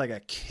was just like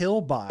a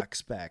kill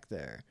box back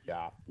there.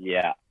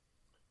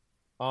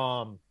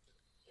 I've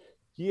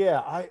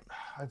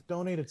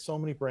donated so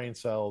many brain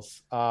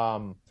cells.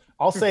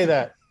 I'll say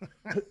that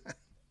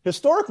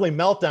historically,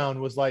 Meltdown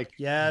was like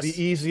the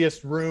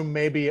easiest room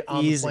maybe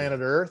on the planet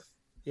Earth.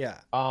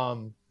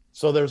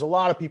 So there's a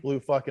lot of people who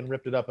fucking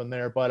ripped it up in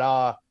there,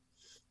 but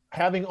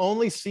having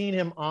only seen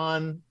him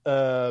on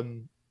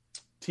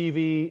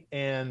TV,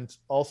 and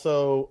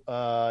also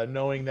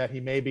knowing that he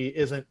maybe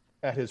isn't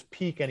at his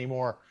peak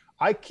anymore.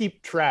 I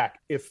keep track.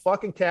 If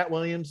fucking Cat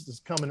Williams is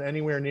coming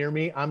anywhere near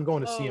me, I'm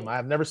going to see him.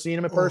 I've never seen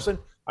him in person.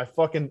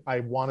 I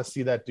want to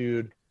see that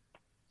dude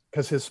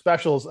because his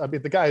specials. I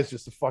mean, the guy is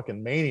just a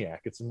fucking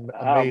maniac. It's amazing.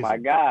 Oh my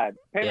God,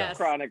 Pimp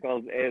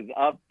Chronicles is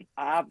up.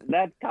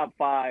 That's top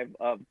 5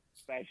 of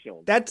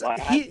specials. It's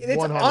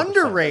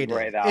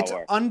underrated. It's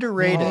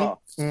underrated. Oh,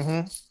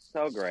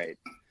 so great.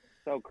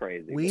 So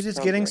crazy. Weed is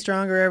getting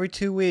stronger every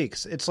 2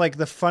 weeks. It's like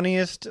the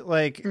funniest,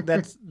 like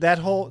that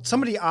whole,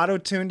 somebody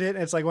auto-tuned it.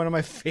 And it's like one of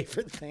my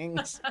favorite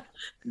things.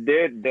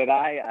 Dude, there's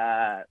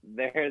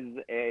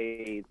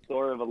a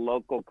sort of a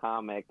local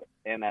comic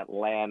in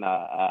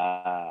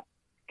Atlanta.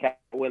 Cat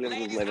Williams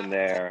is living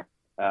there.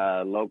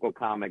 Local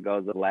comic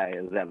is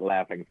at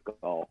Laughing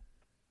Skull.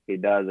 He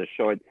does a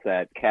short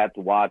set. Cat's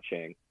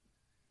watching.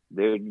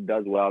 Dude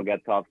does well,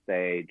 gets off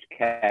stage.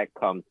 Cat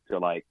comes to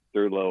like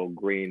through a little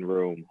green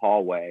room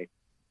hallway,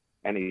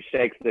 and he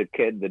shakes the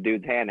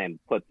dude's hand and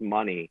puts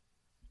money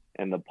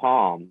in the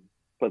palm,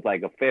 puts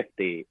like a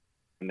 50,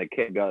 and the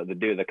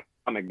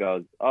comic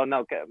goes, "Oh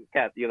no,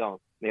 Cat, you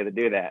don't need to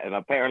do that." And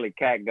apparently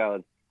Cat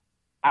goes,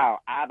 "Oh,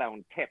 I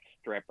don't tip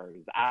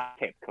strippers, I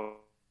tip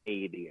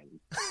comedians."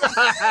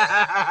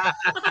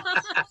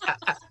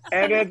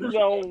 And it's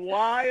so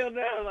wild.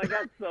 Like,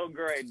 that's so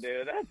great,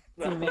 dude. That's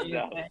so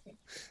dope.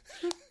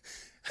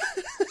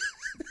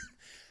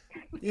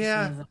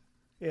 Yeah.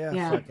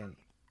 Fucking.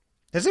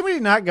 Has anybody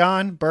not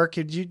gone? Burke,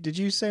 did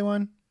you say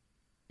one?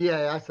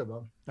 Yeah, I said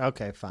one.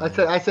 Okay, fine.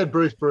 I said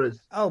Bruce.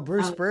 Oh,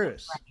 Bruce.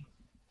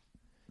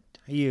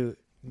 You're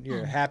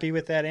happy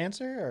with that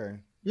answer,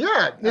 or?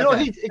 Yeah, you know,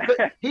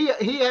 he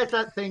has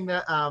that thing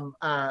that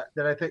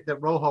that I think that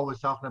Rojo was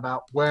talking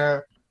about,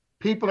 where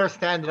people are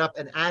standing up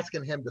and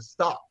asking him to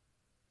stop.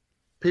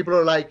 People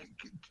are like,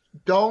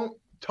 "Don't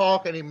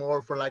talk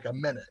anymore for like a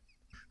minute,"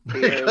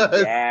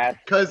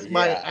 because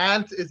my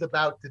aunt is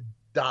about to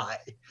die.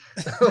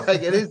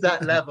 Like, it is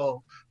that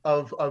level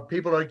of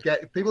people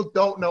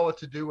don't know what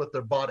to do with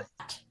their body.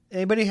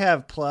 Anybody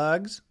have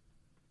plugs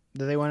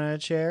that they want to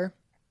share?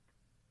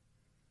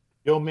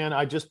 Yo, man,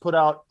 I just put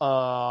out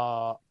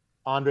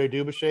Andre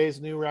Dubochet's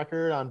new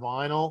record on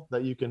vinyl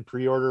that you can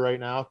pre-order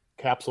right now.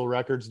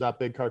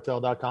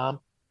 CapsuleRecords.BigCartel.com.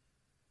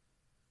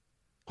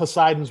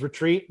 Poseidon's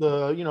Retreat,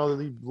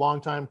 the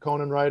longtime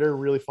Conan writer,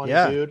 really funny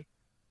dude.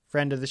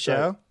 Friend of the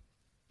show.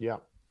 Yeah.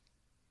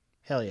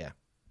 Hell yeah.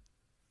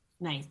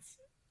 Nice.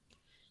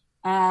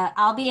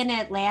 I'll be in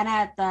Atlanta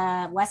at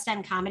the West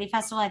End Comedy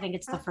Festival. I think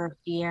it's the first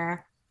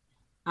year.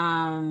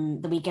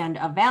 The weekend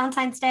of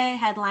Valentine's Day,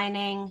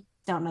 headlining.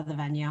 Don't know the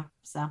venue.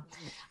 So,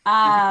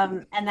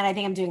 and then I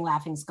think I'm doing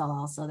Laughing Skull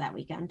also that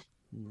weekend.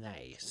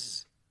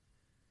 Nice.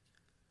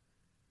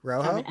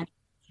 Rojo?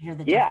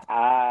 Yeah,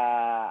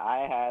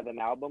 I had an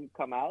album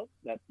come out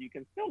that you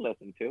can still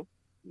listen to.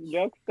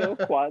 Jokes still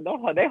quite,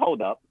 they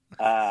hold up.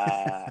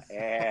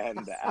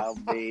 And I'll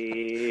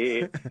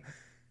be,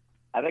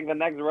 I think the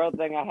next road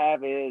thing I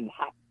have is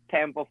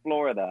Tampa,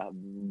 Florida,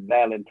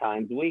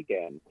 Valentine's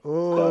weekend.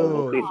 Ooh. So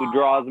we'll see who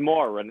draws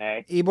more,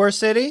 Renee. Ybor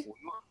City? We'll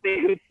see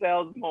who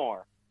sells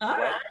more.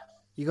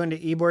 You going to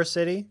Ybor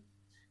City?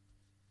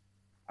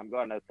 I'm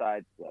going to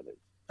Side Splitters.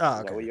 Oh, okay.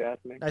 Is that what you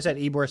asked me? I said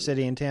Ybor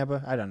City in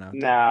Tampa. I don't know.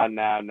 No. I'm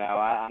not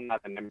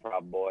an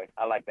improv boy.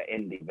 I like the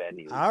indie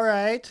venues. All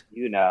right.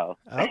 You know.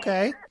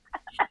 Okay.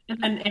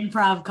 And then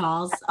improv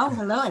calls. Oh,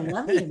 hello. I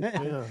love you.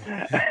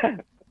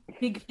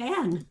 Big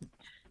fan.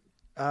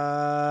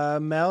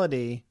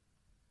 Melody.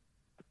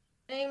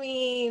 I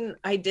mean,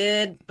 I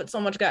did, but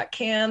so much got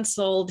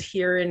canceled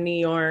here in New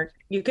York.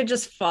 You could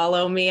just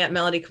follow me at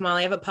Melody Kamali.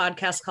 I have a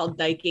podcast called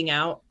Diking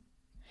Out.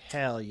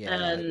 Hell yeah.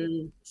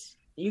 And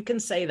you can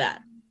say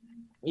that.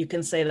 You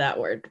can say that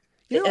word.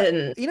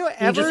 Ever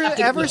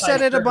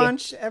said it a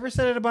bunch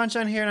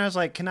on here, and I was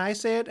like, can I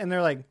say it? And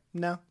they're like,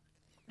 no.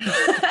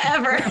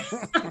 Ever.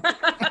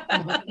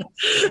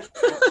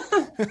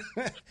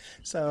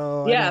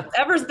 So yeah,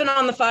 Ever's been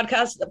on the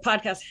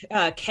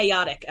podcast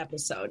Chaotic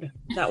episode.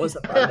 That was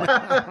the fun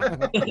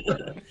one.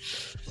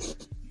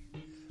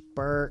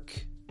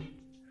 Burke.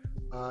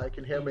 You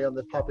can hear me on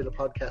the popular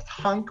podcast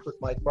Hunk with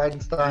Mike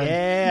Bridenstine.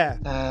 Yeah.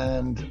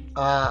 And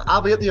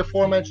I'll be at the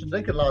aforementioned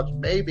Lincoln Lodge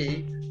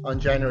maybe on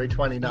January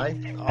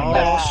 29th.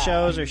 All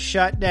shows are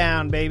shut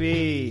down,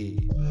 baby.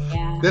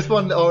 Yeah. This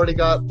one already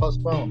got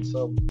postponed,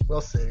 so we'll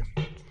see.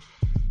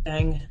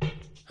 Dang.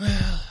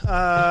 What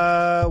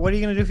are you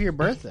going to do for your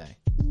birthday?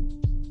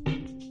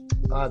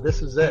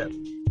 This is it.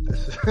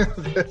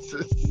 This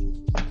is,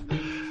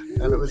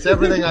 and it was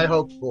everything I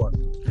hoped for.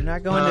 You're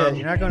not going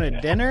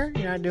to dinner?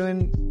 You're not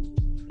doing.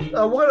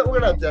 We're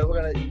gonna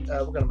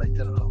make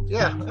dinner home.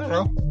 Yeah, I don't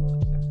know.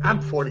 I'm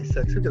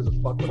 46. Who gives a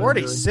fuck?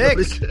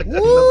 46.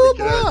 Woo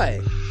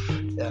boy.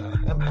 Yeah,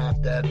 I'm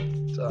half dead.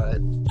 It's all right.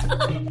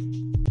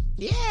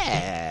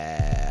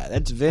 Yeah,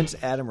 that's Vince,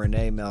 Adam,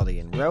 Renee, Melody,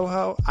 and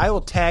Rojo. I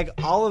will tag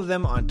all of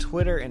them on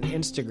Twitter and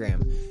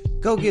Instagram.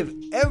 Go give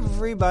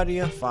everybody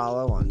a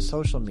follow on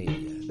social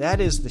media. That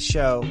is the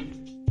show.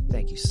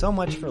 Thank you so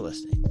much for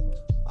listening.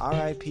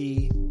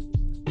 R.I.P.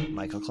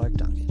 Michael Clark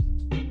Duncan.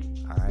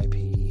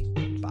 R.I.P.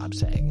 Bob Bob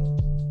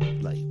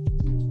Saget. Like